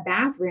 like in the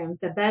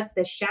bathrooms above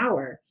the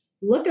shower.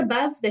 Look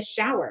above the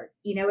shower,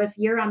 if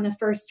you're on the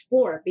first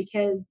floor,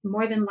 because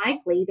more than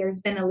likely there's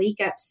been a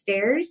leak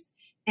upstairs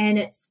and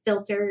it's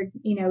filtered,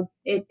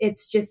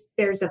 it's just,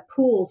 there's a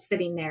pool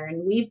sitting there.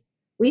 And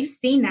we've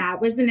seen that.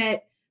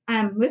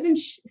 Wasn't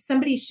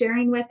somebody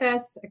sharing with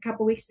us a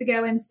couple weeks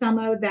ago,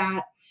 Anselmo,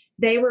 that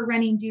they were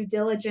running due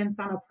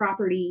diligence on a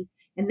property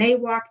and they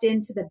walked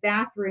into the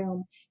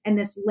bathroom and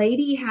this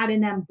lady had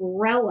an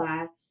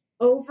umbrella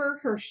over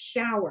her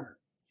shower,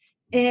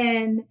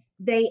 and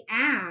they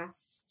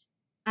asked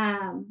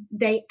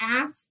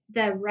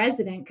the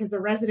resident, because the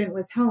resident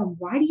was home,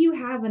 why do you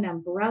have an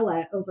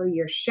umbrella over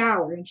your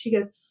shower? And she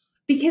goes,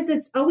 because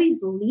it's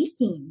always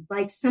leaking,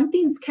 like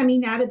something's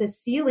coming out of the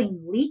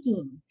ceiling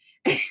leaking.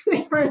 And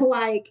they were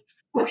like,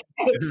 okay,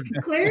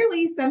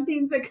 clearly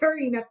something's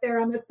occurring up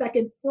there on the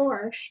second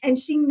floor. And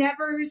she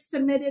never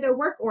submitted a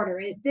work order.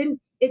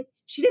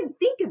 She didn't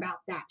think about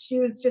that. She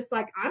was just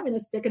like, I'm going to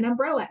stick an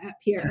umbrella up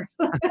here.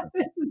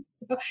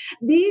 So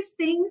these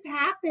things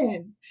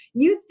happen.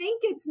 You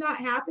think it's not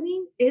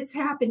happening, it's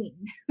happening.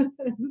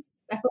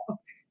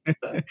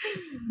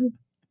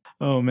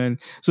 Oh man.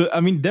 So,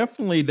 I mean,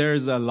 definitely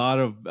there's a lot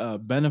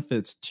of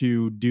benefits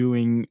to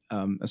doing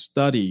a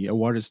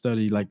water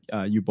study like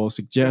you both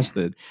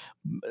suggested.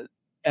 Yeah.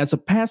 As a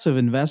passive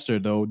investor,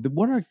 though,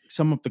 what are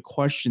some of the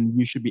questions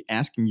you should be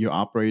asking your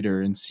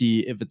operator and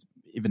see if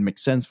it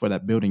makes sense for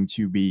that building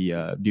to be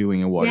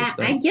doing a water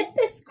study? I get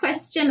this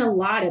question a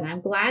lot, and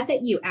I'm glad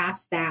that you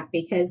asked that,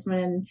 because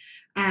when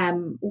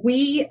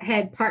we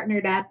had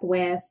partnered up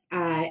with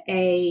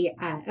a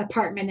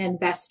apartment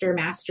investor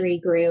mastery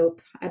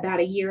group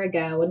about a year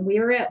ago, and we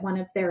were at one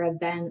of their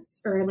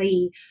events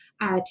early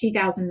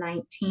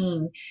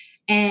 2019,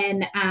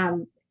 and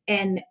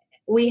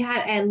we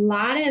had a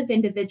lot of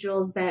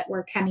individuals that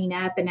were coming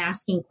up and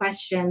asking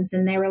questions,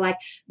 and they were like,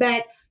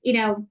 but,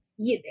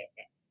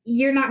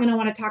 you're not going to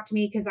want to talk to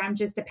me because I'm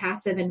just a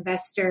passive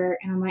investor.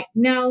 And I'm like,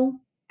 no,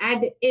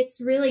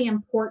 it's really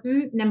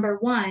important, number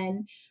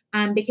one,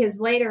 because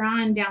later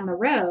on down the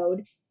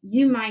road,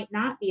 you might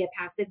not be a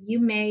passive. You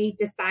may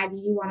decide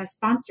you want to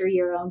sponsor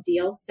your own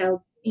deal.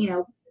 So,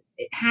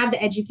 have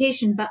the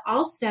education, but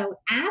also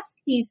ask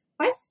these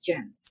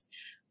questions.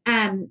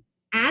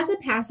 As a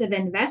passive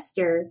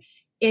investor,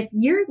 if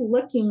you're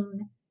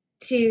looking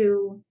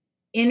to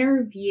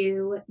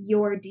interview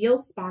your deal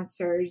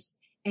sponsors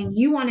and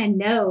you want to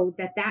know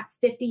that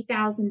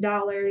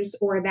 $50,000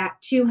 or that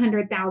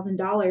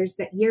 $200,000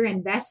 that you're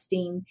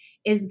investing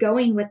is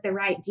going with the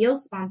right deal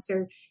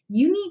sponsor,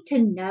 you need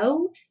to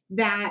know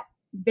that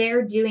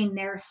they're doing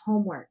their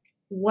homework.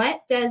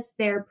 What does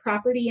their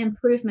property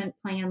improvement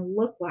plan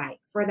look like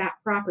for that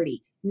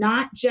property?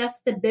 Not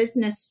just the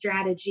business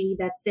strategy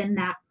that's in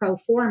that pro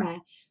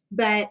forma,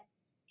 but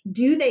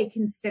do they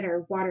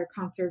consider water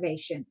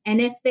conservation? And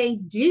if they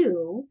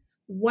do,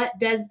 what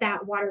does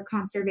that water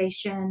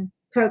conservation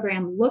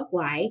program look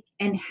like,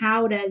 and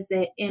how does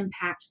it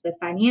impact the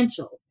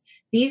financials?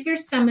 These are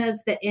some of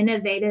the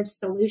innovative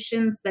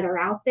solutions that are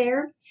out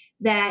there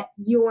that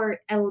your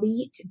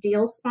elite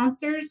deal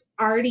sponsors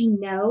already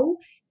know.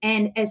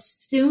 And as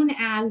soon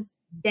as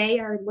they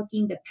are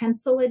looking to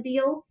pencil a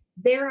deal,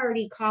 they're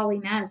already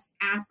calling us,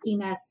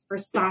 asking us for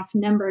soft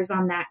numbers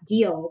on that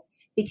deal,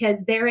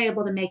 because they're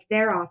able to make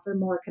their offer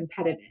more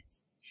competitive.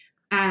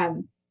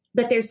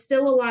 But there's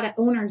still a lot of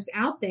owners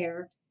out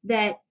there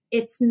that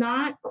it's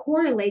not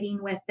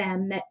correlating with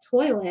them that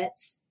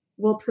toilets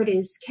will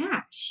produce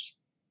cash.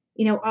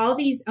 all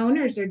these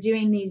owners are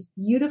doing these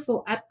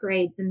beautiful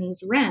upgrades in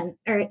these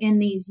in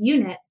these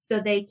units so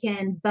they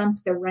can bump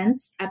the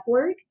rents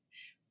upward.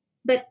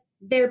 But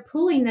they're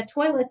pulling the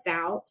toilets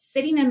out,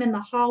 sitting them in the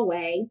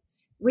hallway,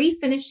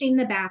 refinishing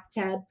the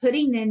bathtub,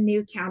 putting in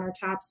new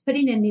countertops,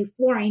 putting in new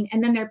flooring,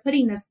 and then they're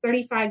putting this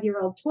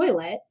 35-year-old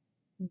toilet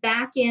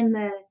back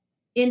into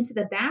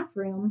the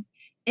bathroom,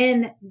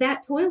 and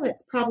that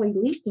toilet's probably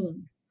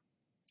leaking.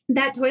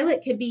 That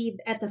toilet could be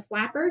at the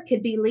flapper,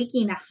 could be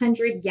leaking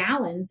 100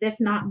 gallons, if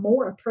not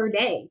more, per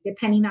day,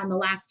 depending on the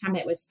last time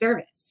it was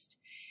serviced.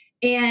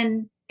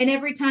 And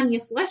every time you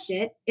flush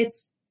it,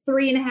 it's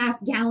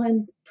 3.5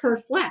 gallons per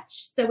flush.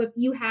 So if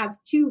you have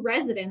 2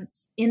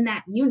 residents in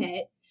that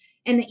unit,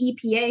 and the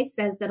EPA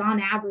says that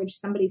on average,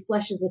 somebody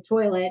flushes a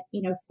toilet,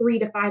 3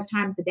 to 5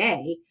 times a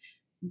day,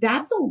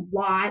 that's a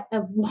lot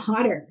of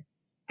water.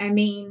 I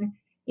mean,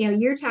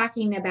 you're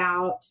talking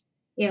about,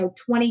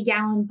 20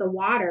 gallons of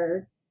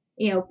water,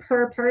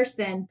 per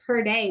person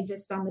per day,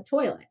 just on the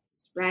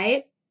toilets,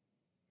 right?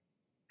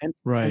 And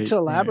to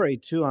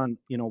elaborate too on,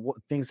 what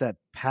things that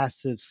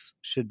passives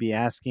should be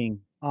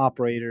asking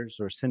operators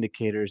or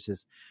syndicators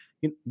is,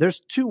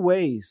 there's 2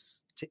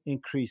 ways to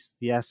increase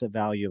the asset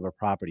value of a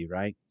property,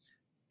 right?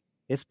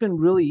 It's been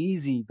really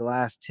easy the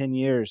last 10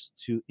 years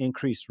to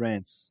increase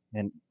rents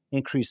and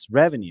increase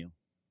revenue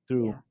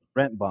through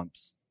rent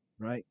bumps,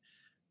 right?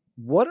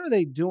 What are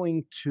they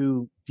doing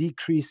to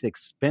decrease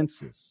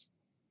expenses?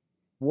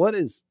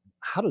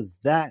 How does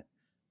that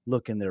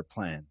look in their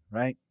plan,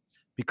 right?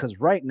 Because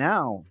right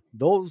now,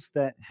 those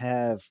that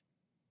have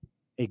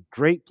a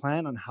great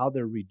plan on how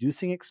they're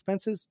reducing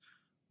expenses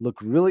look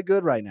really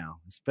good right now,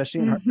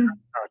 especially in our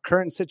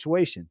current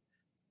situation,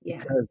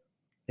 because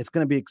it's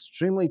going to be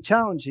extremely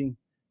challenging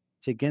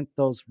to get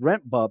those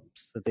rent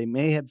bumps that they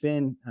may have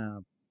been,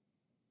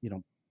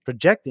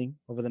 projecting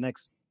over the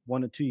next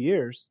 1 to 2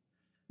 years.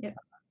 Yeah.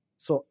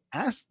 So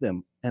ask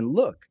them and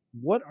look,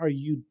 what are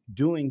you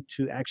doing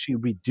to actually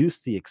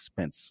reduce the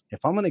expense? If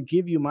I'm going to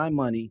give you my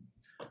money,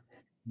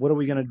 what are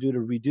we going to do to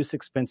reduce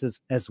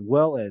expenses as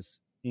well as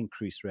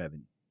increase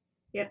revenue?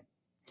 Yeah.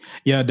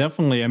 Yeah,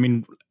 definitely. I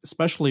mean,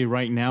 especially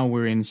right now,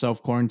 we're in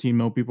self-quarantine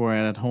mode. People are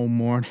at home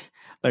more.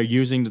 They're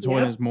using the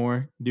toilets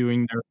more,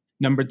 doing their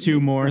number 2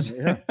 mores.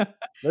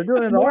 They're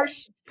doing it more all.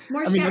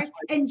 showers,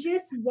 and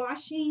just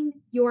washing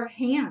your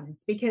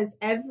hands, because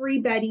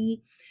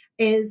everybody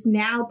is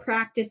now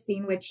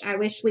practicing, which I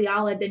wish we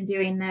all had been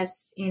doing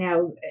this,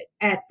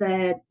 at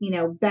the,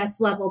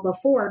 best level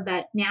before,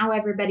 but now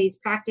everybody's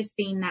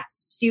practicing that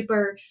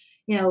super,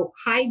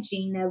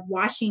 hygiene of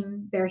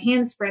washing their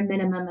hands for a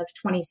minimum of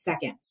 20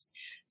 seconds.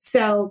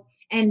 So,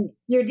 and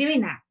you're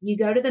doing that. You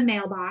go to the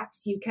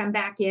mailbox, you come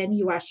back in,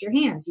 you wash your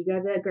hands. You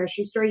go to the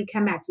grocery store, you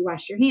come back, you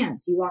wash your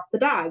hands. You walk the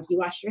dog, you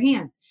wash your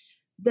hands.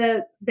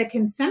 The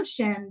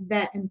consumption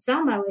that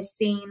Anselmo is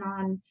seeing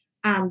on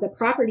the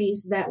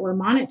properties that we're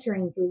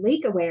monitoring through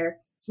LeakAware,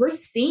 so we're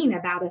seeing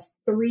about a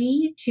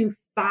 3 to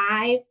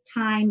 5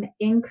 time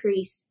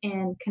increase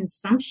in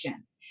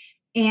consumption.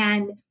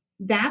 And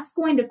that's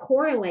going to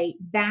correlate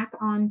back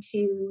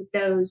onto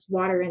those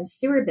water and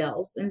sewer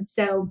bills. And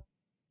so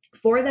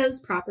for those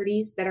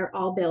properties that are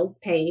all bills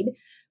paid,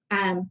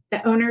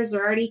 the owners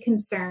are already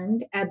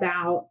concerned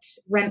about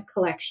rent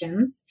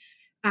collections.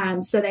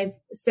 So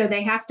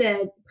they have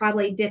to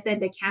probably dip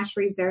into cash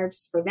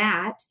reserves for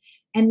that.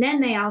 And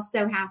then they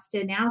also have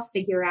to now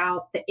figure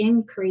out the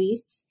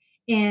increase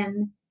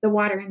in the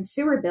water and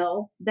sewer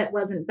bill that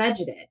wasn't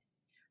budgeted.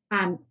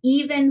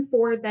 Even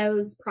for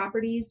those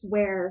properties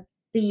where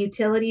the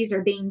utilities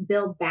are being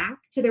billed back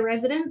to the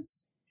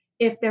residents,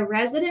 if the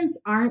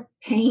residents aren't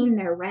paying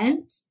their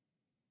rent,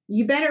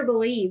 you better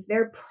believe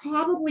they're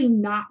probably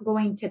not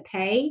going to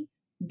pay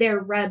their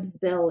RUBS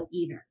bill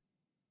either.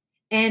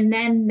 And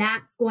then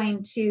that's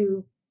going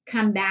to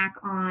come back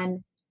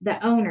on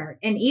the owner.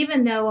 And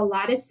even though a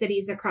lot of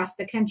cities across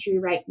the country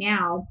right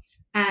now,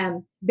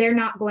 they're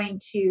not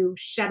going to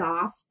shut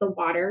off the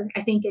water.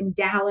 I think in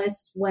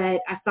Dallas,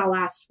 what I saw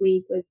last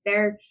week was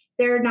they're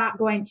not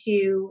going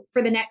to,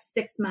 for the next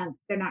 6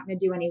 months, they're not going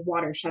to do any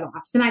water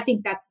shutoffs. And I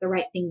think that's the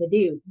right thing to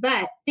do.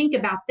 But think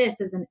about this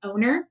as an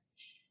owner.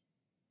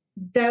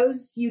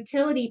 Those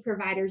utility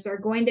providers are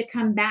going to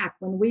come back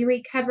when we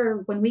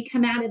recover, when we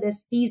come out of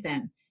this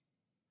season.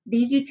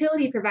 These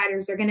utility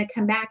providers are going to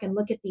come back and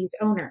look at these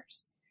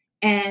owners,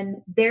 and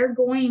they're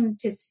going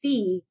to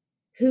see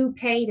who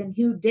paid and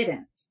who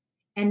didn't.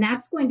 And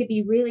that's going to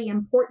be really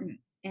important.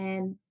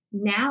 And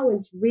now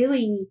is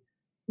really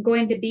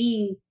going to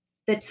be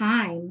the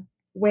time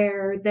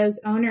where those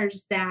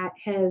owners that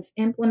have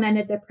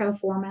implemented the pro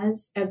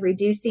formas of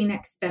reducing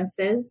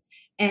expenses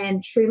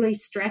and truly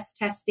stress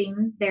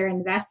testing their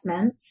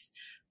investments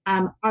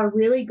are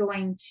really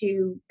going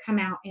to come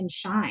out and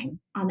shine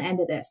on the end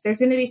of this. There's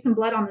going to be some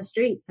blood on the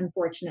streets,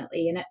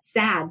 unfortunately, and it's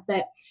sad.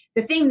 But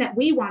the thing that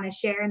we want to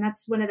share, and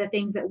that's one of the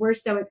things that we're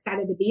so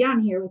excited to be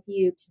on here with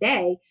you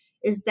today,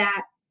 is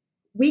that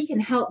we can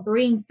help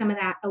bring some of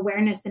that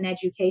awareness and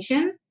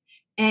education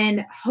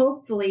and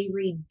hopefully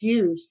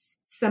reduce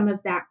some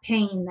of that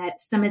pain that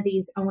some of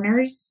these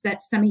owners,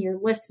 that some of your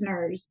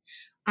listeners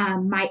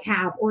might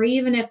have, or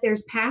even if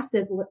there's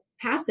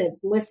passives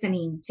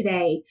listening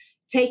today,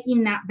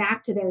 taking that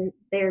back to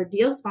their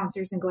deal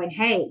sponsors and going,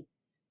 hey,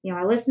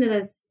 I listened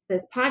to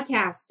this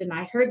podcast and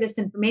I heard this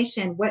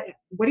information. What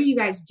are you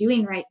guys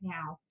doing right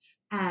now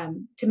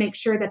to make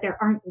sure that there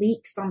aren't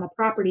leaks on the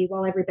property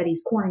while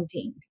everybody's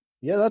quarantined?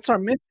 Yeah, that's our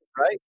mission,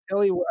 right,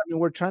 Kelly? I mean,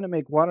 we're trying to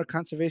make water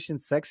conservation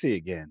sexy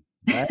again,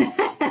 right?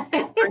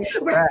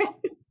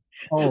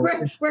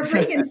 We're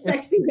bringing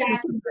sexy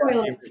back in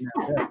toilets.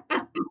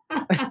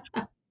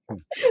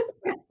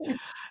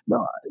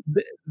 No,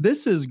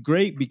 this is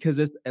great because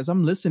as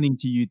I'm listening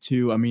to you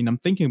two, I mean, I'm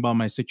thinking about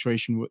my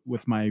situation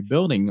with my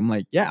building. I'm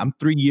like, yeah, I'm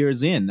 3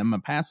 years in. I'm a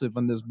passive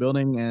on this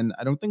building, and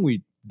I don't think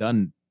we've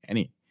done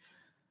any.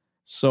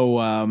 So,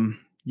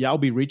 yeah, I'll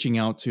be reaching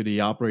out to the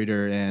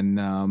operator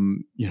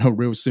and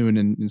real soon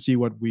and see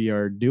what we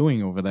are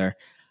doing over there.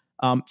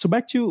 So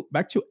back to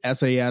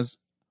SAS.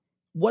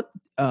 What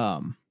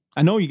I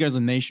know you guys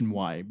are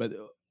nationwide, but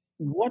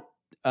what's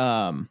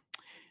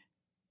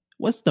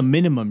the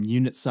minimum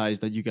unit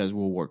size that you guys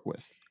will work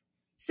with?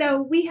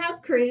 So we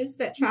have crews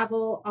that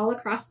travel all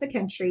across the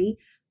country,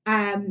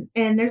 and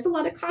there's a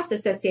lot of costs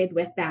associated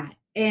with that.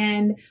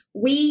 And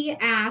we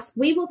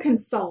will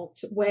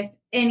consult with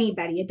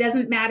anybody. It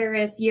doesn't matter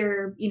if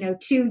you're,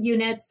 2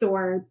 units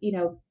or,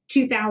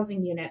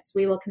 2,000 units,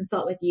 we will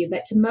consult with you.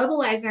 But to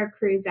mobilize our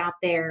crews out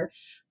there,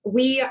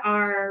 we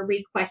are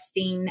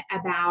requesting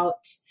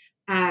about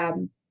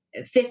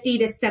 50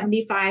 to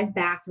 75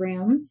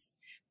 bathrooms.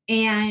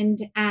 And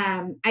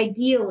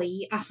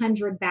ideally,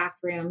 100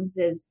 bathrooms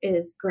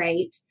is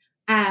great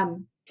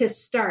to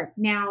start.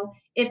 Now,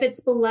 if it's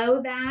below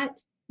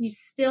that, you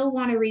still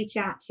want to reach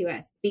out to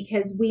us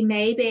because we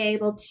may be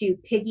able to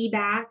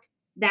piggyback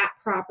that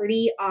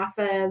property off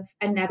of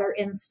another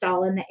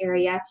install in the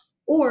area,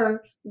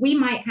 or we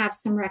might have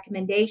some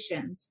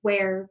recommendations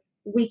where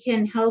we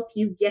can help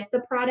you get the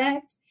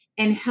product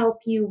and help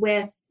you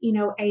with,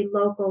 a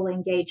local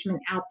engagement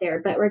out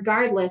there. But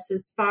regardless,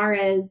 as far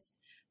as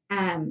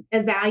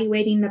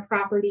evaluating the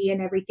property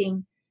and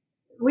everything,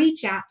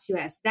 reach out to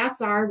us. That's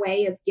our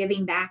way of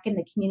giving back in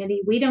the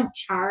community. We don't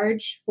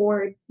charge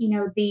for,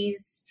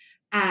 these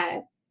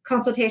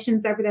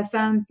consultations over the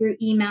phone, through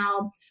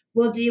email.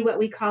 We'll do what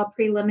we call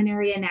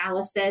preliminary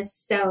analysis.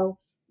 So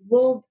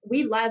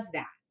we love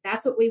that.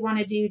 That's what we want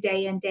to do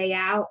day in, day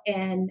out.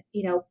 And,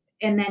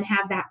 and then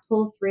have that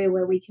pull through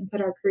where we can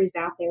put our crews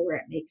out there where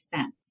it makes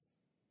sense.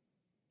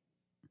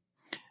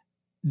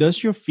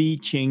 Does your fee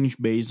change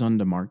based on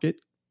the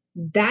market?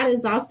 That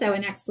is also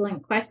an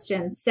excellent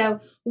question. So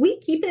we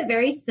keep it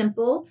very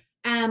simple.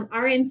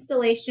 Our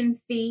installation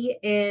fee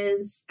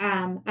is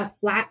a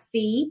flat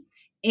fee,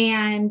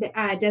 and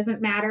it doesn't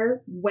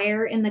matter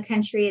where in the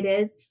country it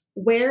is.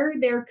 Where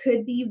there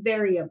could be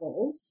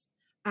variables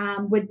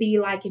would be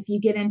like if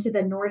you get into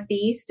the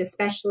Northeast,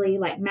 especially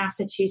like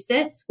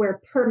Massachusetts, where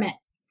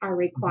permits are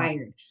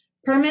required.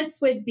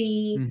 Permits would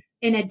be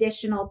an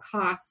additional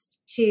cost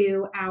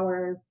to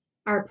our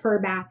per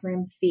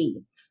bathroom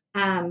fee.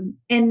 And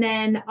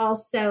then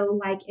also,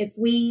 like, if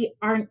we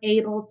aren't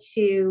able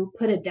to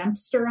put a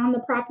dumpster on the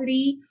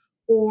property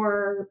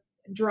or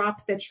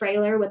drop the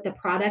trailer with the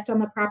product on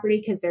the property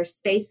because there's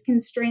space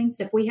constraints,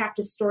 if we have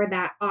to store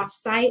that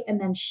offsite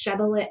and then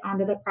shuttle it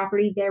onto the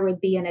property, there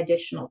would be an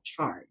additional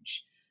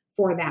charge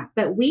for that.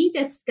 But we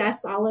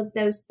discuss all of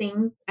those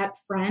things up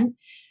front.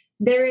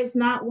 There is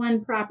not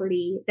one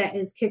property that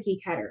is cookie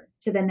cutter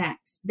to the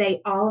next.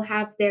 They all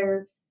have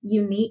their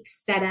unique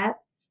setup,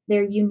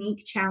 their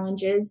unique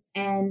challenges,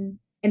 and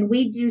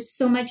we do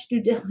so much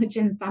due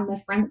diligence on the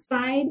front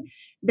side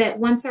that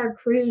once our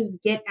crews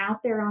get out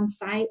there on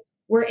site,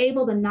 we're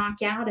able to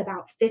knock out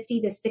about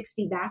 50 to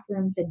 60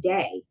 bathrooms a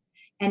day.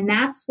 And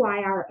that's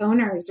why our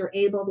owners are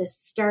able to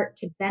start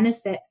to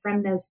benefit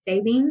from those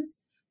savings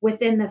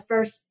within the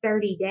first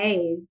 30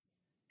 days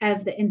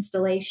of the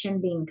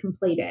installation being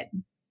completed.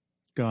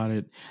 Got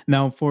it.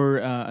 Now, for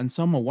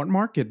Anselmo, what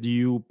market do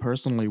you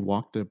personally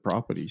walk the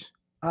properties?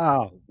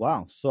 Oh,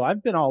 wow. So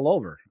I've been all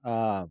over.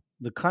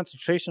 The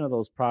concentration of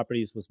those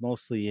properties was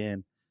mostly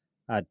in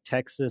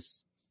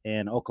Texas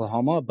and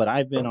Oklahoma, but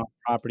I've been on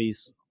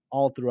properties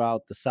all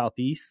throughout the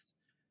Southeast,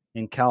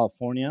 in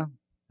California,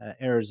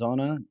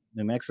 Arizona,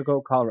 New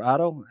Mexico,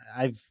 Colorado.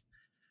 I've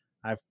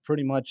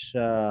pretty much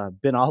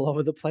been all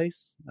over the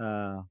place.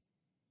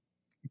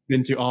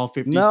 Been to all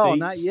 50 no, states?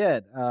 Not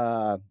yet.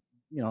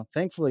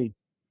 Thankfully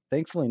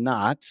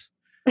not.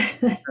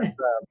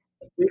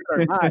 Believe it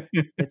or not,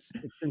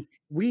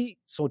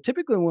 so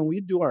typically when we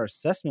do our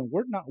assessment,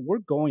 we're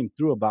going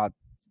through about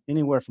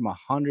anywhere from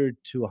 100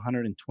 to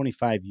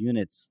 125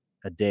 units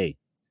a day,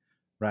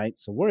 right?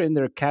 So we're in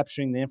there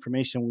capturing the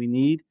information we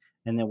need,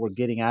 and then we're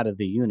getting out of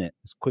the unit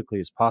as quickly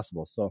as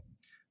possible. So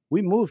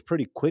we move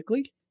pretty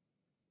quickly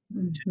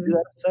to do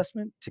that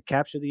assessment, to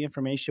capture the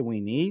information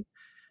we need.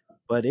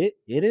 But it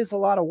is a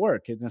lot of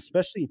work, and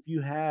especially if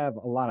you have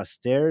a lot of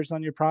stairs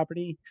on your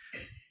property,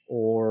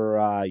 or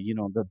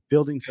the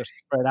buildings are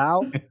spread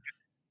out.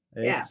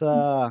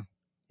 Yeah.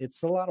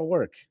 It's a lot of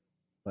work,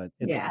 but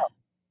it's Yeah. fun.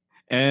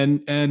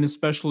 And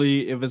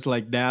especially if it's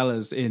like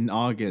Dallas in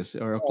August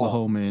or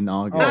Oklahoma in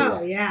August.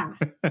 Oh, yeah.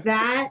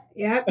 That,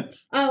 yep.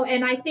 Oh,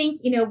 and I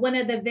think, one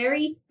of the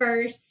very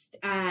first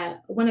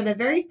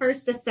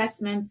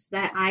assessments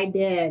that I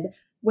did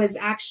was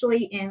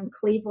actually in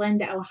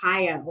Cleveland,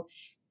 Ohio.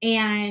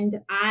 And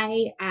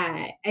I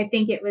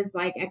think it was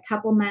like a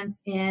couple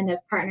months in of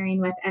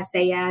partnering with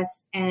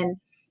SAS, and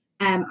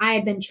I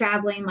had been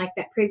traveling like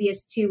that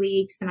previous 2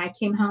 weeks, and I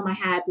came home. I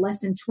had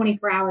less than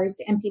 24 hours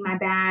to empty my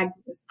bag,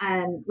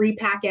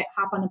 repack it,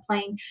 hop on a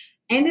plane.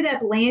 Ended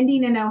up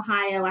landing in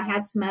Ohio. I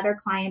had some other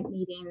client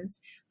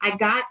meetings. I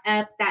got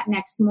up that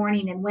next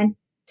morning and went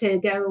to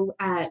go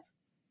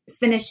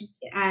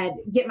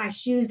get my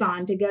shoes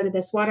on to go to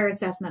this water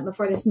assessment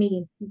before this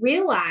meeting.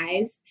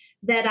 Realized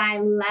that I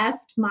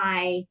left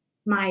my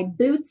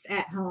boots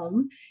at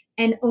home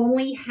and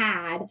only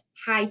had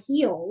high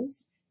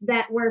heels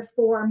that were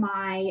for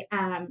my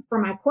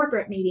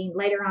corporate meeting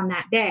later on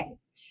that day.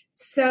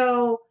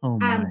 So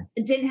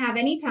didn't have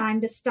any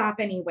time to stop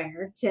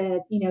anywhere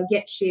to,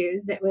 get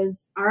shoes. It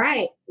was all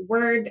right.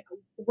 We're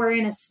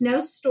in a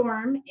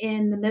snowstorm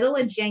in the middle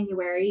of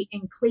January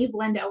in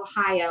Cleveland,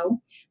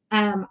 Ohio.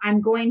 I'm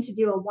going to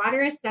do a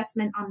water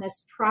assessment on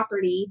this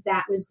property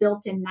that was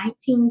built in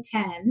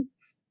 1910.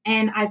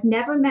 And I've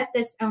never met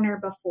this owner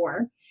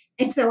before.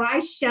 And so I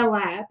show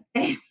up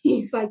and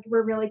he's like,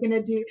 we're really going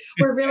to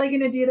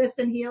do this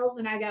in heels.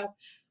 And I go,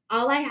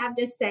 all I have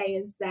to say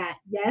is that,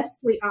 yes,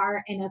 we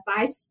are. And if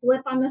I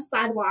slip on the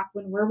sidewalk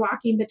when we're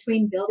walking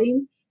between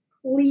buildings,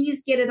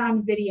 please get it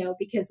on video,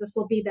 because this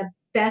will be the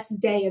best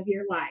day of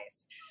your life.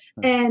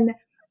 And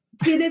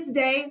to this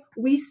day,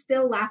 we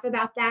still laugh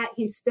about that.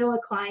 He's still a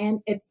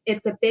client.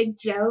 It's a big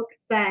joke,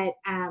 but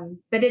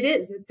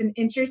it's an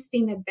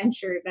interesting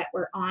adventure that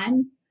we're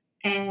on.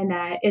 And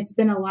it's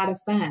been a lot of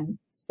fun.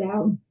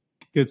 So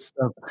good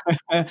stuff.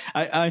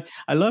 I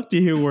love to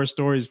hear war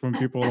stories from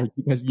people,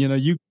 because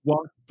you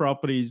walk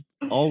properties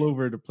all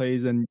over the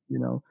place, and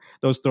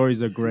those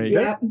stories are great.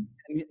 Yep.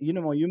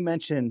 You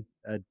mentioned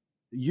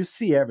you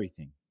see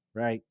everything,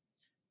 right?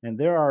 And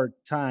there are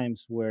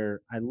times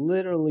where I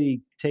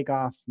literally take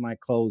off my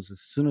clothes as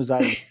soon as I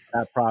leave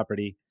that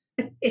property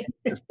and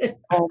just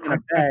throw them in a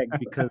bag,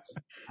 because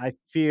I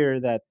fear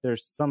that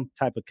there's some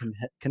type of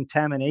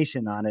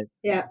contamination on it.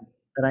 Yeah.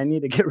 That I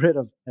need to get rid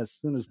of as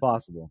soon as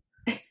possible.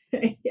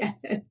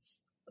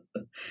 Yes.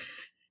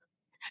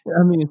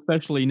 I mean,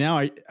 especially now,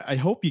 I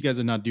hope you guys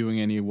are not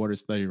doing any water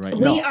study right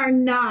now. We are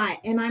not.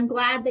 And I'm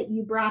glad that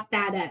you brought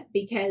that up,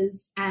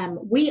 because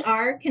we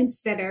are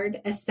considered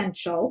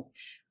essential,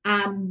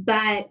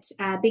 but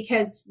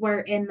because we're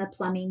in the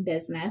plumbing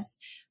business.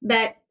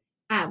 But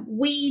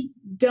we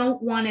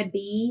don't want to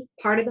be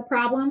part of the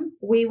problem.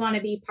 We want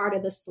to be part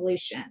of the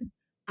solution.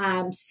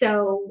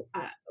 So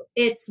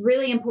it's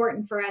really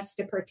important for us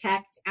to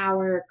protect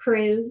our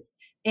crews,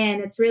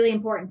 and it's really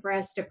important for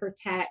us to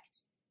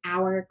protect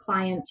our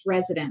clients'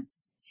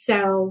 residents.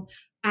 So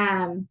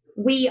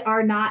we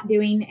are not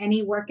doing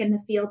any work in the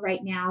field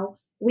right now.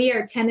 We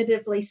are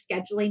tentatively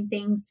scheduling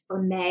things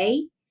for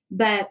May,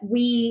 but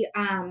we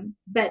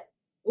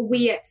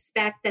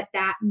expect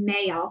that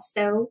may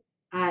also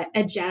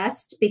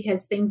adjust,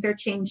 because things are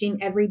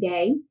changing every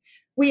day.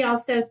 We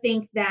also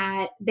think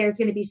that there's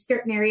going to be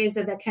certain areas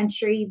of the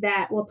country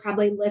that will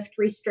probably lift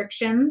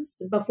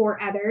restrictions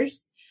before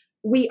others.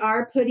 We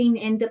are putting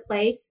into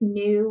place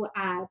new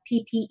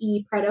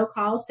PPE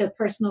protocols, so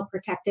personal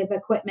protective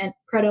equipment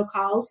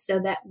protocols, so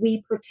that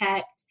we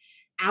protect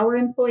our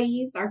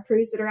employees, our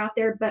crews that are out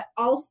there, but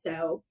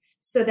also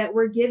so that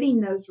we're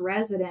giving those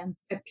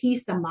residents a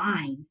peace of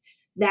mind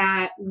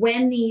that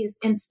when these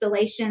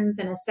installations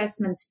and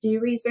assessments do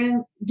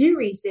resume,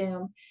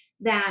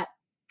 that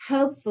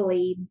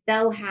hopefully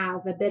they'll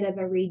have a bit of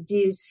a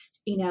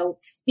reduced,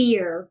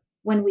 fear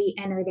when we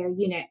enter their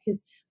unit.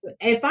 Because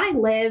if I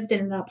lived in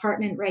an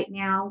apartment right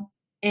now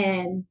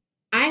and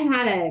I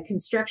had a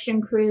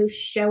construction crew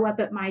show up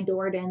at my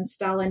door to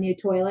install a new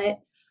toilet,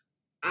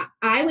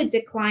 I would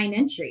decline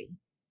entry.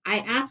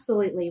 I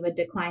absolutely would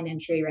decline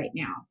entry right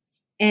now.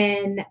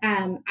 And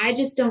I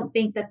just don't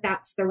think that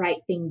that's the right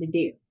thing to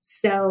do.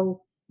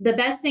 So the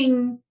best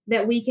thing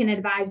that we can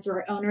advise to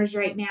our owners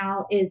right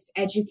now is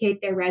to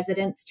educate their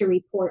residents to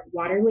report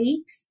water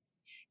leaks,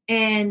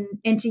 and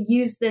to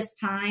use this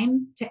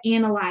time to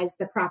analyze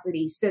the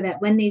property, so that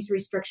when these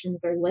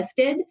restrictions are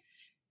lifted,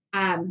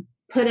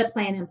 put a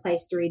plan in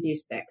place to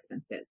reduce the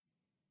expenses.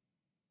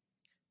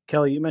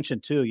 Kelly, you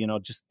mentioned too,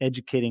 just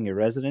educating your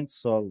residents.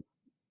 So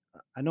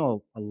I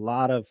know a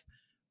lot of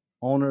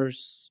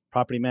owners,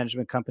 property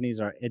management companies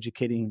are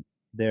educating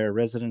their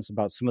residents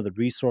about some of the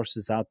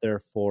resources out there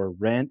for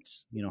rent,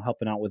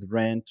 helping out with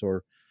rent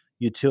or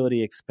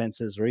utility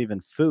expenses, or even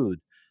food.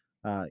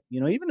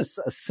 Even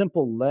a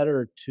simple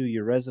letter to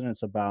your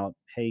residents about,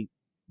 hey,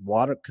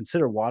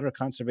 consider water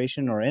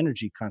conservation or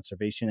energy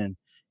conservation,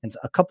 and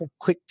a couple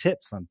quick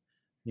tips on,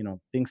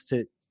 things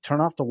to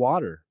turn off the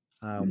water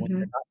when you're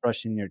not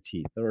brushing your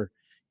teeth, or,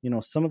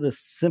 some of the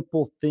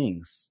simple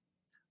things,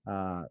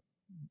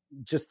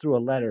 just through a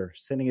letter,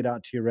 sending it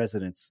out to your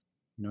residents.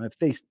 If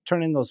they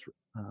turn in those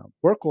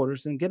work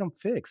orders and get them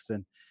fixed,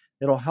 and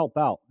it'll help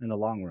out in the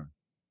long run.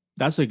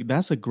 That's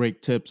a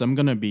great tip. So I'm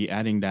gonna be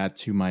adding that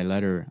to my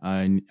letter.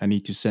 I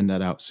need to send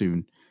that out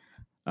soon.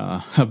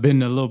 I've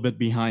been a little bit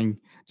behind,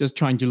 just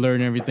trying to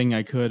learn everything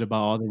I could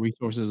about all the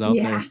resources out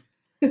there.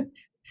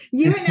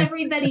 You and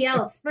everybody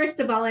else. First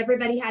of all,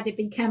 everybody had to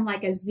become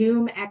like a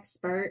Zoom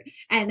expert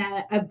and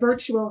a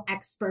virtual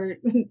expert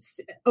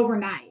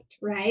overnight,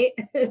 right?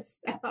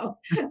 So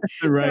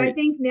I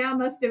think now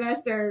most of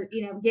us are,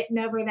 getting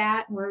over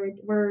that.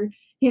 We're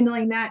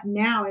handling that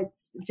now.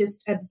 It's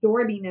just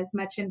absorbing as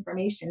much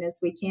information as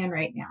we can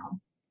right now.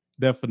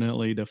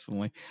 Definitely.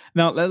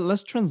 Now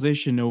let's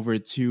transition over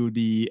to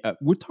the.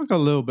 We'll talk a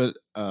little bit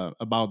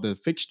about the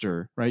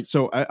fixture, right?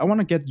 So I want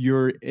to get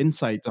your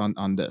insights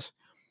on this.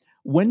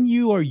 When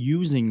you are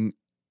using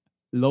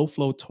low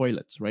flow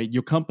toilets, right?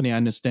 Your company, I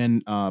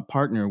understand,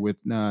 partner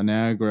with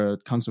Niagara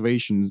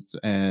Conservations,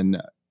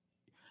 and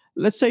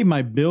let's say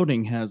my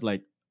building has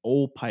like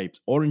old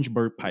pipes, orange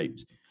bird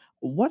pipes.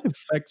 What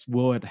effects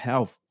will it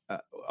have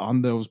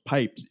on those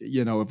pipes?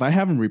 If I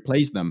haven't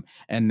replaced them,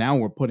 and now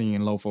we're putting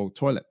in low flow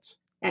toilets.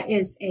 That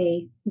is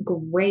a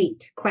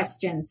great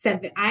question. So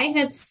I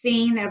have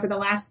seen over the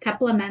last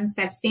couple of months,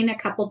 I've seen a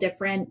couple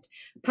different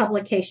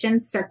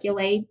publications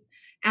circulate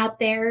out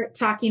there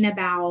talking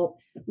about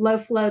low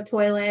flow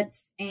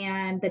toilets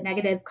and the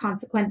negative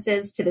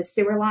consequences to the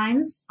sewer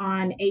lines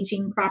on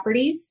aging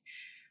properties.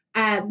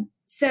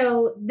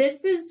 So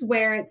this is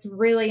where it's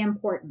really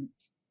important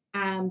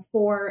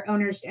for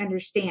owners to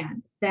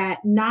understand that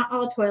not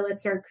all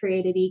toilets are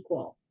created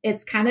equal.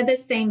 It's kind of the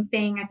same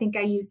thing. I think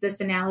I used this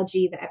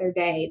analogy the other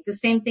day. It's the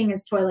same thing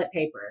as toilet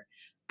paper.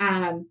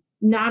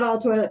 Not all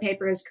toilet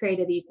paper is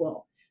created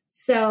equal.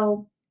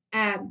 So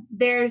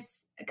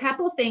there's a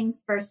couple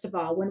things. First of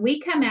all, when we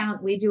come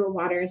out, we do a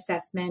water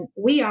assessment.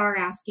 We are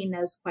asking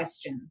those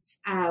questions.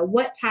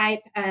 What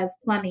type of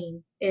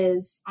plumbing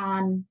is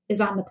on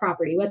the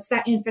property? What's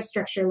that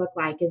infrastructure look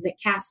like? Is it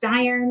cast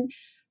iron?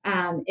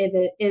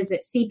 Is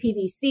it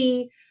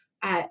CPVC?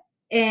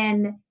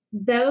 And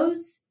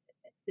those,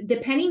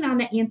 depending on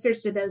the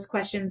answers to those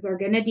questions, are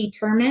going to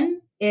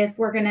determine if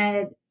we're going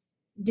to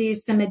do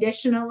some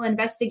additional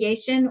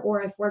investigation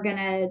or if we're going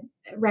to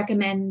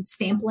recommend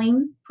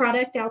sampling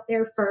product out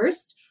there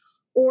first,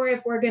 or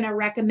if we're going to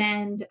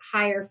recommend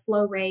higher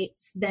flow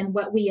rates than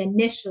what we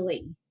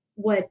initially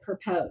would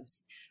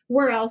propose.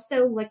 We're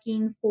also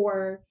looking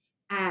for,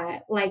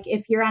 like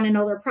if you're on an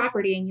older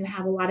property and you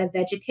have a lot of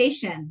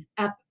vegetation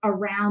up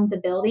around the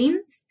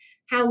buildings,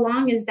 how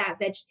long has that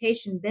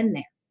vegetation been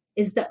there?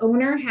 Is the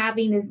owner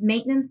is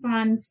maintenance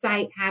on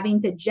site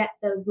having to jet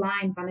those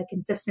lines on a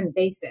consistent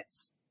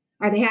basis?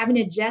 Are they having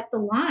to jet the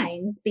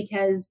lines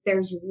because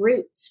there's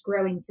roots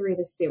growing through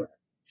the sewer?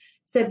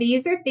 So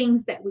these are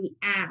things that we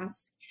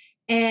ask.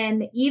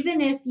 And even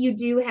if you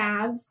do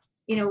have,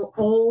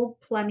 old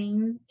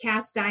plumbing,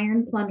 cast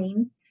iron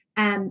plumbing,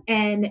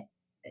 and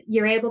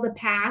you're able to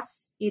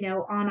pass,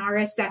 on our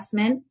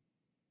assessment,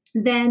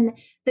 then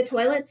the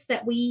toilets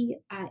that we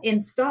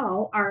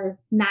install are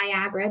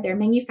Niagara. They're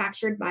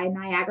manufactured by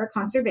Niagara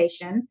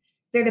Conservation.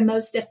 They're the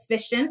most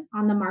efficient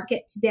on the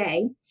market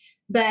today.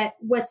 But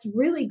what's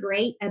really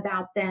great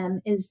about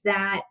them is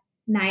that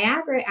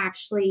Niagara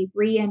actually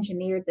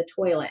re-engineered the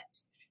toilet.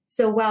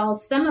 So while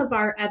some of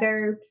our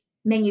other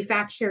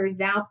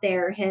manufacturers out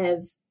there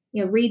have,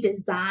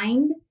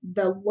 redesigned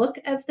the look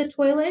of the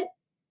toilet,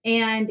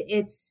 and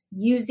it's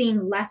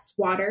using less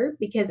water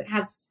because it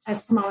has a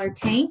smaller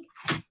tank,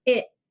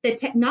 the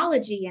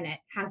technology in it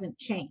hasn't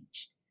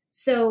changed.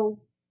 So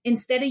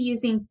instead of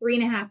using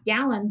 3.5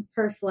 gallons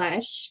per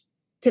flush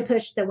to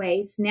push the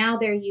waste, now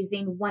they're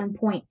using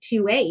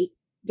 1.28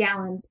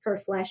 gallons per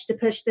flush to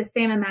push the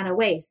same amount of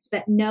waste,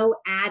 but no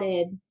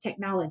added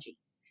technology.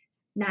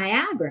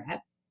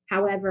 Niagara,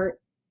 however,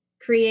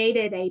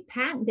 created a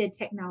patented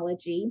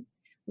technology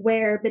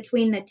where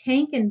between the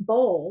tank and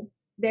bowl,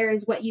 there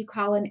is what you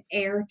call an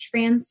air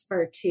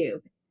transfer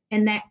tube.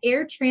 And that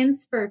air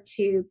transfer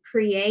tube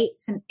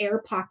creates an air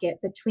pocket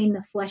between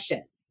the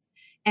flushes.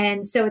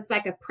 And so it's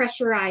like a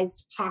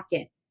pressurized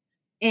pocket.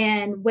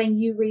 And when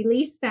you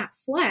release that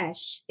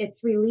flush,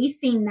 it's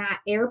releasing that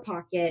air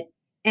pocket,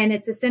 and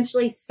it's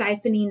essentially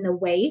siphoning the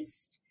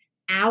waste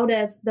out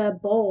of the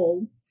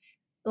bowl.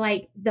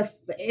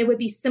 It would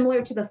be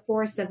similar to the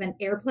force of an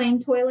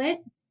airplane toilet,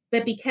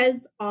 but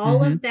because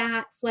all of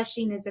that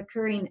flushing is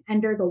occurring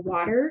under the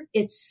water,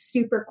 it's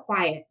super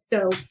quiet.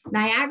 So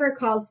Niagara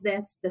calls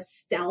this the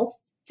stealth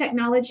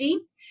technology.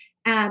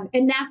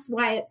 And that's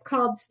why it's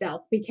called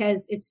stealth,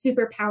 because it's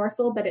super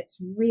powerful, but it's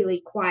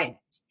really quiet.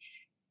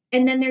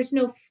 And then there's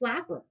no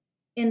flapper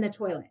in the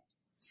toilet.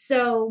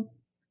 So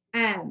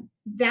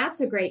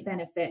that's a great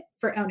benefit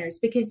for owners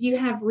because you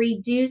have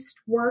reduced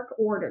work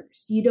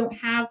orders. You don't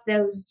have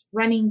those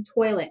running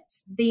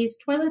toilets. These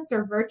toilets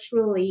are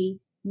virtually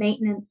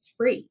maintenance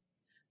free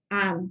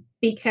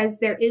because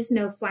there is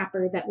no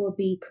flapper that will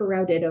be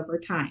corroded over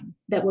time,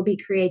 that will be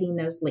creating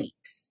those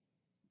leaks.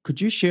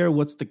 Could you share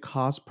what's the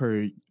cost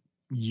per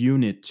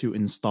unit to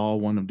install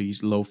one of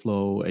these low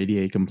flow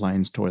ADA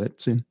compliance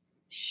toilets in?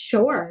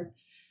 Sure.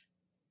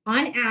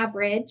 On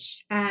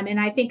average, and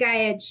I think I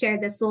had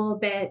shared this a little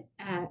bit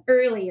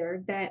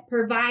earlier, that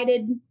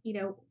provided,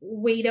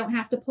 we don't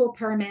have to pull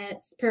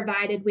permits,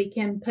 provided we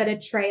can put a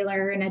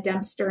trailer and a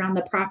dumpster on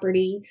the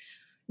property,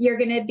 you're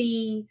going to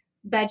be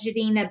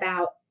budgeting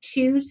about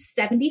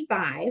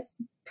 $275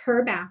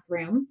 per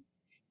bathroom.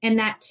 And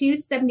that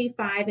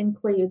 $275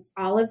 includes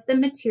all of the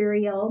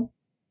material,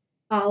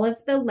 all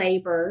of the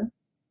labor,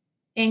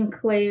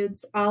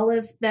 includes all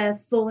of the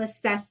full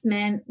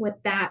assessment with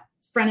that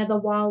front of the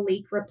wall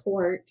leak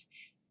report,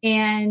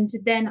 and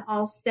then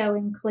also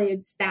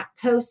includes that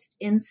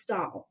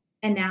post-install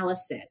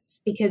analysis,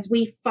 because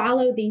we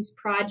follow these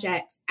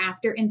projects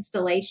after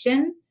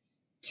installation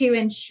to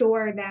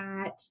ensure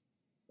that,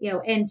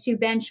 and to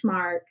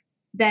benchmark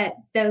that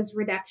those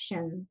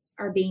reductions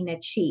are being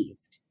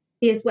achieved.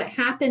 Because what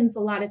happens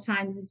a lot of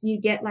times is you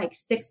get like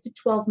 6 to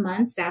 12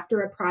 months after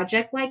a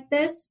project like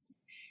this,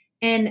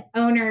 and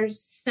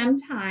owners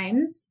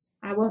sometimes,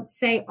 I won't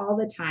say all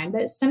the time,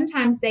 but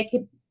sometimes they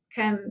could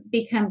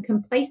become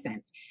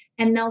complacent,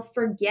 and they'll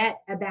forget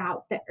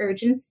about the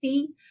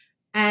urgency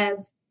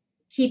of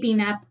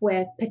keeping up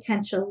with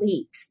potential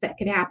leaks that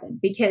could happen,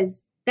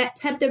 because that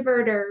tub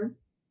diverter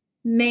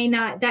may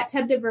not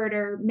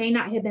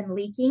have been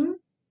leaking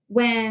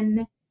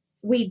when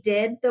we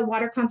did the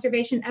water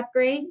conservation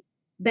upgrade,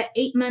 but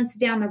 8 months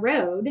down the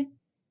road,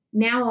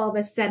 now all of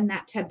a sudden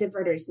that tub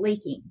diverter is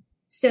leaking.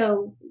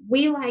 So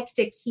we like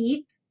to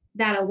keep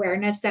that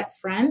awareness up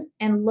front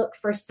and look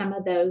for some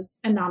of those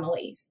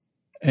anomalies.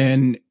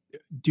 And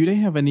do they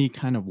have any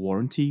kind of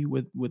warranty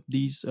with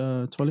these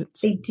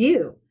toilets? They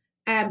do.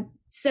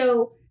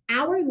 So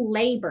our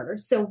labor,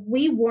 so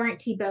we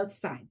warranty both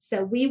sides.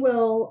 So we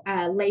will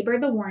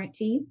we'll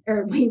warranty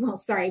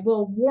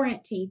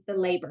the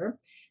labor.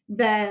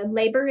 The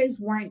labor is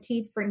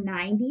warranted for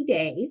 90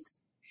 days.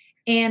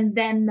 And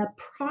then the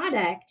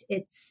product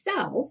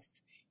itself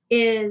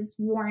is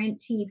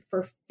warranted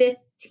for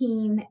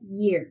 15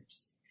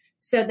 years.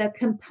 So the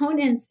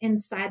components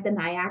inside the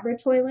Niagara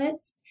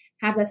toilets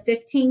have a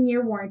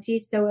 15-year warranty.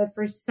 So if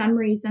for some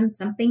reason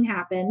something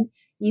happened,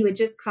 you would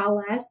just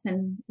call us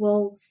and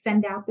we'll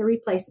send out the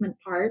replacement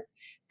part.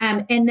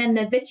 And then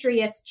the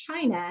vitreous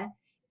china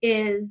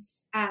is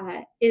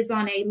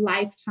on a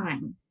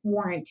lifetime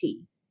warranty.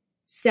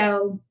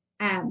 So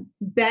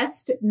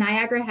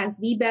Niagara has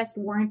the best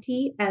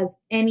warranty of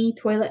any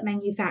toilet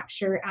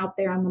manufacturer out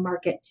there on the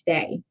market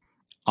today.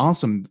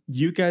 Awesome.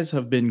 You guys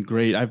have been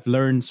great. I've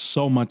learned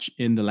so much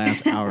in the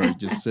last hour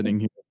just sitting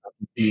here.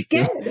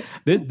 Good.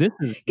 This is good.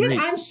 Great.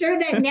 I'm sure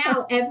that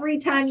now every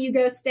time you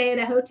go stay at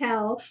a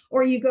hotel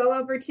or you go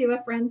over to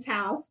a friend's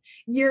house,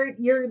 you're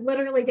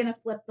literally going to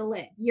flip the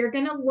lid. You're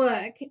going to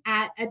look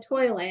at a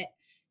toilet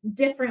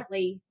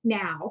differently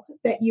now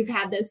that you've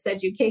had this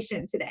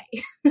education today.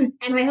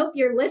 And I hope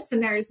your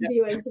listeners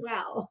do as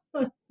well.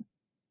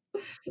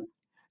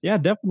 Yeah,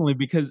 definitely.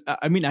 Because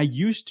I mean, I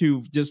used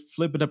to just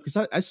flip it up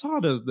because I saw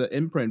it as the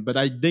imprint, but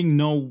I didn't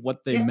know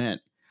what they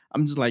meant.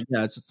 I'm just like,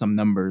 yeah, it's just some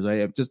numbers. I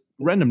have just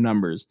random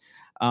numbers.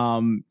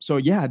 So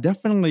yeah,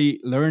 definitely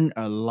learned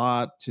a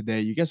lot today.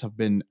 You guys have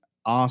been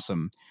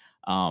awesome.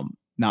 Now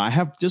I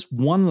have just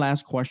one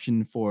last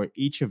question for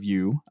each of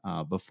you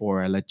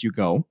before I let you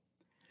go.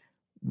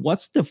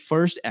 What's the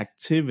first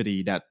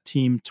activity that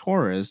Team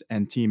Taurus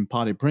and Team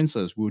Potty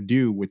Princess will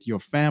do with your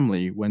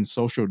family when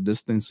social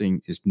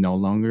distancing is no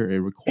longer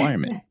a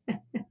requirement?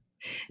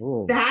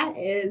 That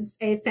is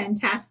a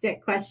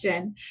fantastic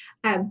question.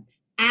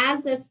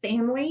 As a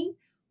family,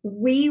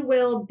 we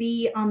will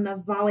be on the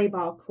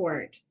volleyball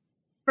court.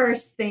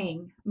 First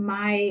thing,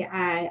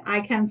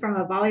 I come from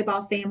a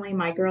volleyball family.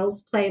 My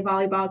girls play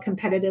volleyball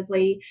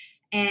competitively,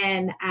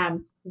 and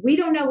we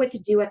don't know what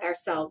to do with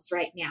ourselves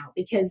right now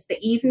because the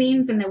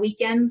evenings and the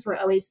weekends were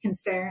always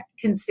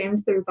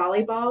consumed through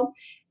volleyball,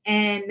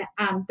 and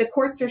the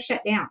courts are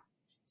shut down.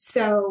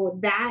 So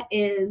that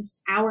is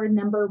our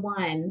number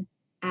one.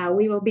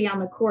 We will be on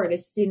the court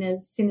as soon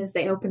as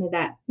they open it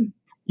up.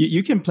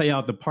 You can play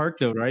out the park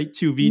though, right?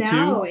 2v2?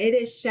 No, it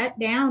is shut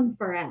down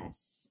for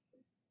us.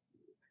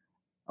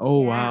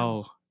 Oh, yeah.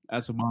 Wow.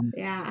 That's a bummer.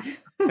 Yeah.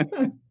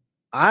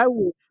 I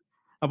will.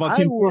 How about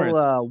Team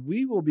Taurus?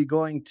 We will be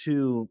going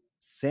to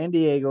San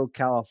Diego,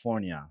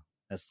 California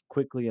as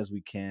quickly as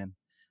we can.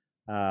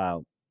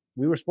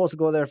 We were supposed to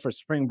go there for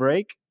spring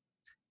break,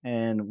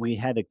 and we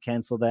had to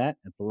cancel that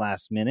at the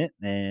last minute,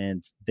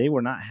 and they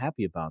were not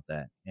happy about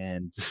that.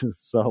 And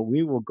so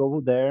we will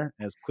go there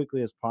as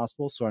quickly as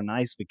possible. So a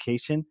nice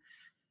vacation.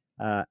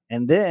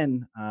 And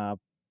then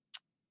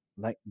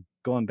like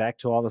going back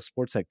to all the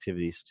sports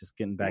activities, just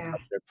getting back up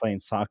there playing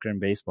soccer and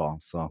baseball.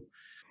 So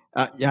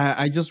yeah,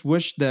 I just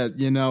wish that,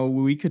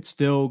 we could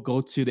still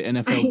go to the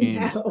NFL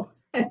games.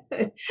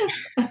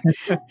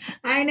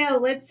 I know.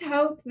 Let's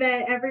hope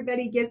that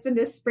everybody gets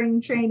into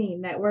spring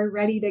training, that we're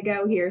ready to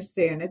go here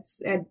soon.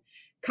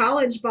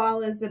 College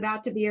ball is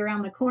about to be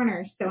around the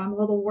corner, so I'm a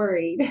little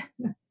worried.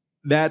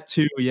 That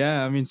too,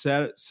 yeah. I mean,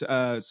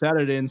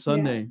 Saturday and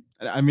Sunday.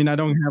 Yeah. I mean, I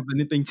don't have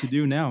anything to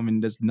do now. I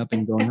mean, there's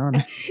nothing going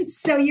on.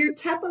 So your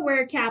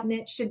Tupperware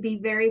cabinet should be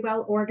very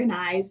well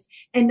organized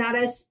and not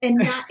a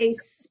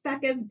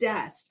speck of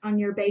dust on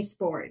your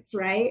baseboards,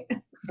 right?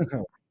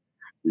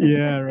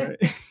 Yeah,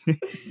 right.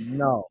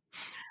 No.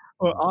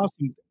 Well,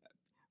 awesome.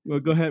 Well,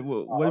 go ahead.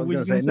 What I was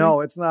going to say,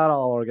 no, it's not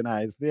all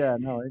organized. Yeah,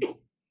 no,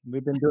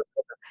 we've been doing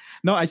it.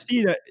 No, I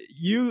see that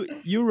you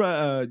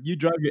drive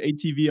your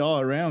ATV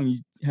all around. You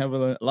have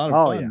a lot of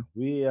fun.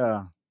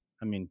 Yeah,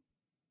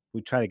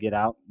 we try to get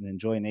out and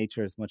enjoy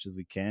nature as much as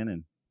we can,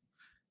 and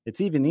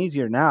it's even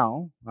easier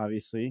now,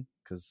 obviously,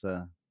 because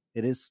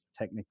it is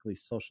technically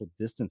social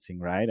distancing,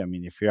 right? I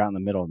mean, if you're out in the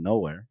middle of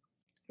nowhere.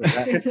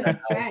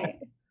 That's right.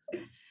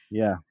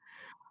 Yeah.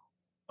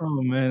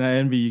 Oh man, I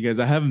envy you guys.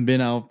 I haven't been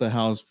out of the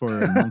house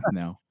for a month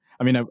now.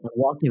 I mean, I'm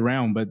walking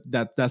around, but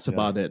that's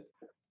about it.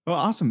 Well,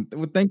 awesome.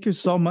 Well, thank you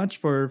so much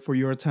for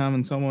your time,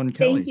 and Kelly.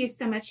 Thank you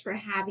so much for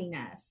having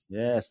us.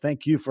 Yes,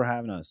 thank you for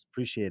having us.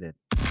 Appreciate it.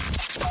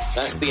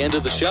 That's the end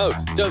of the show.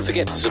 Don't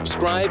forget to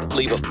subscribe,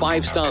 leave a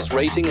 5-star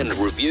rating and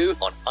review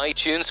on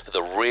iTunes for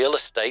the Real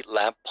Estate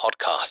Lab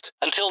podcast.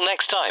 Until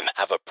next time,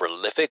 have a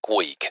prolific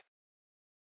week.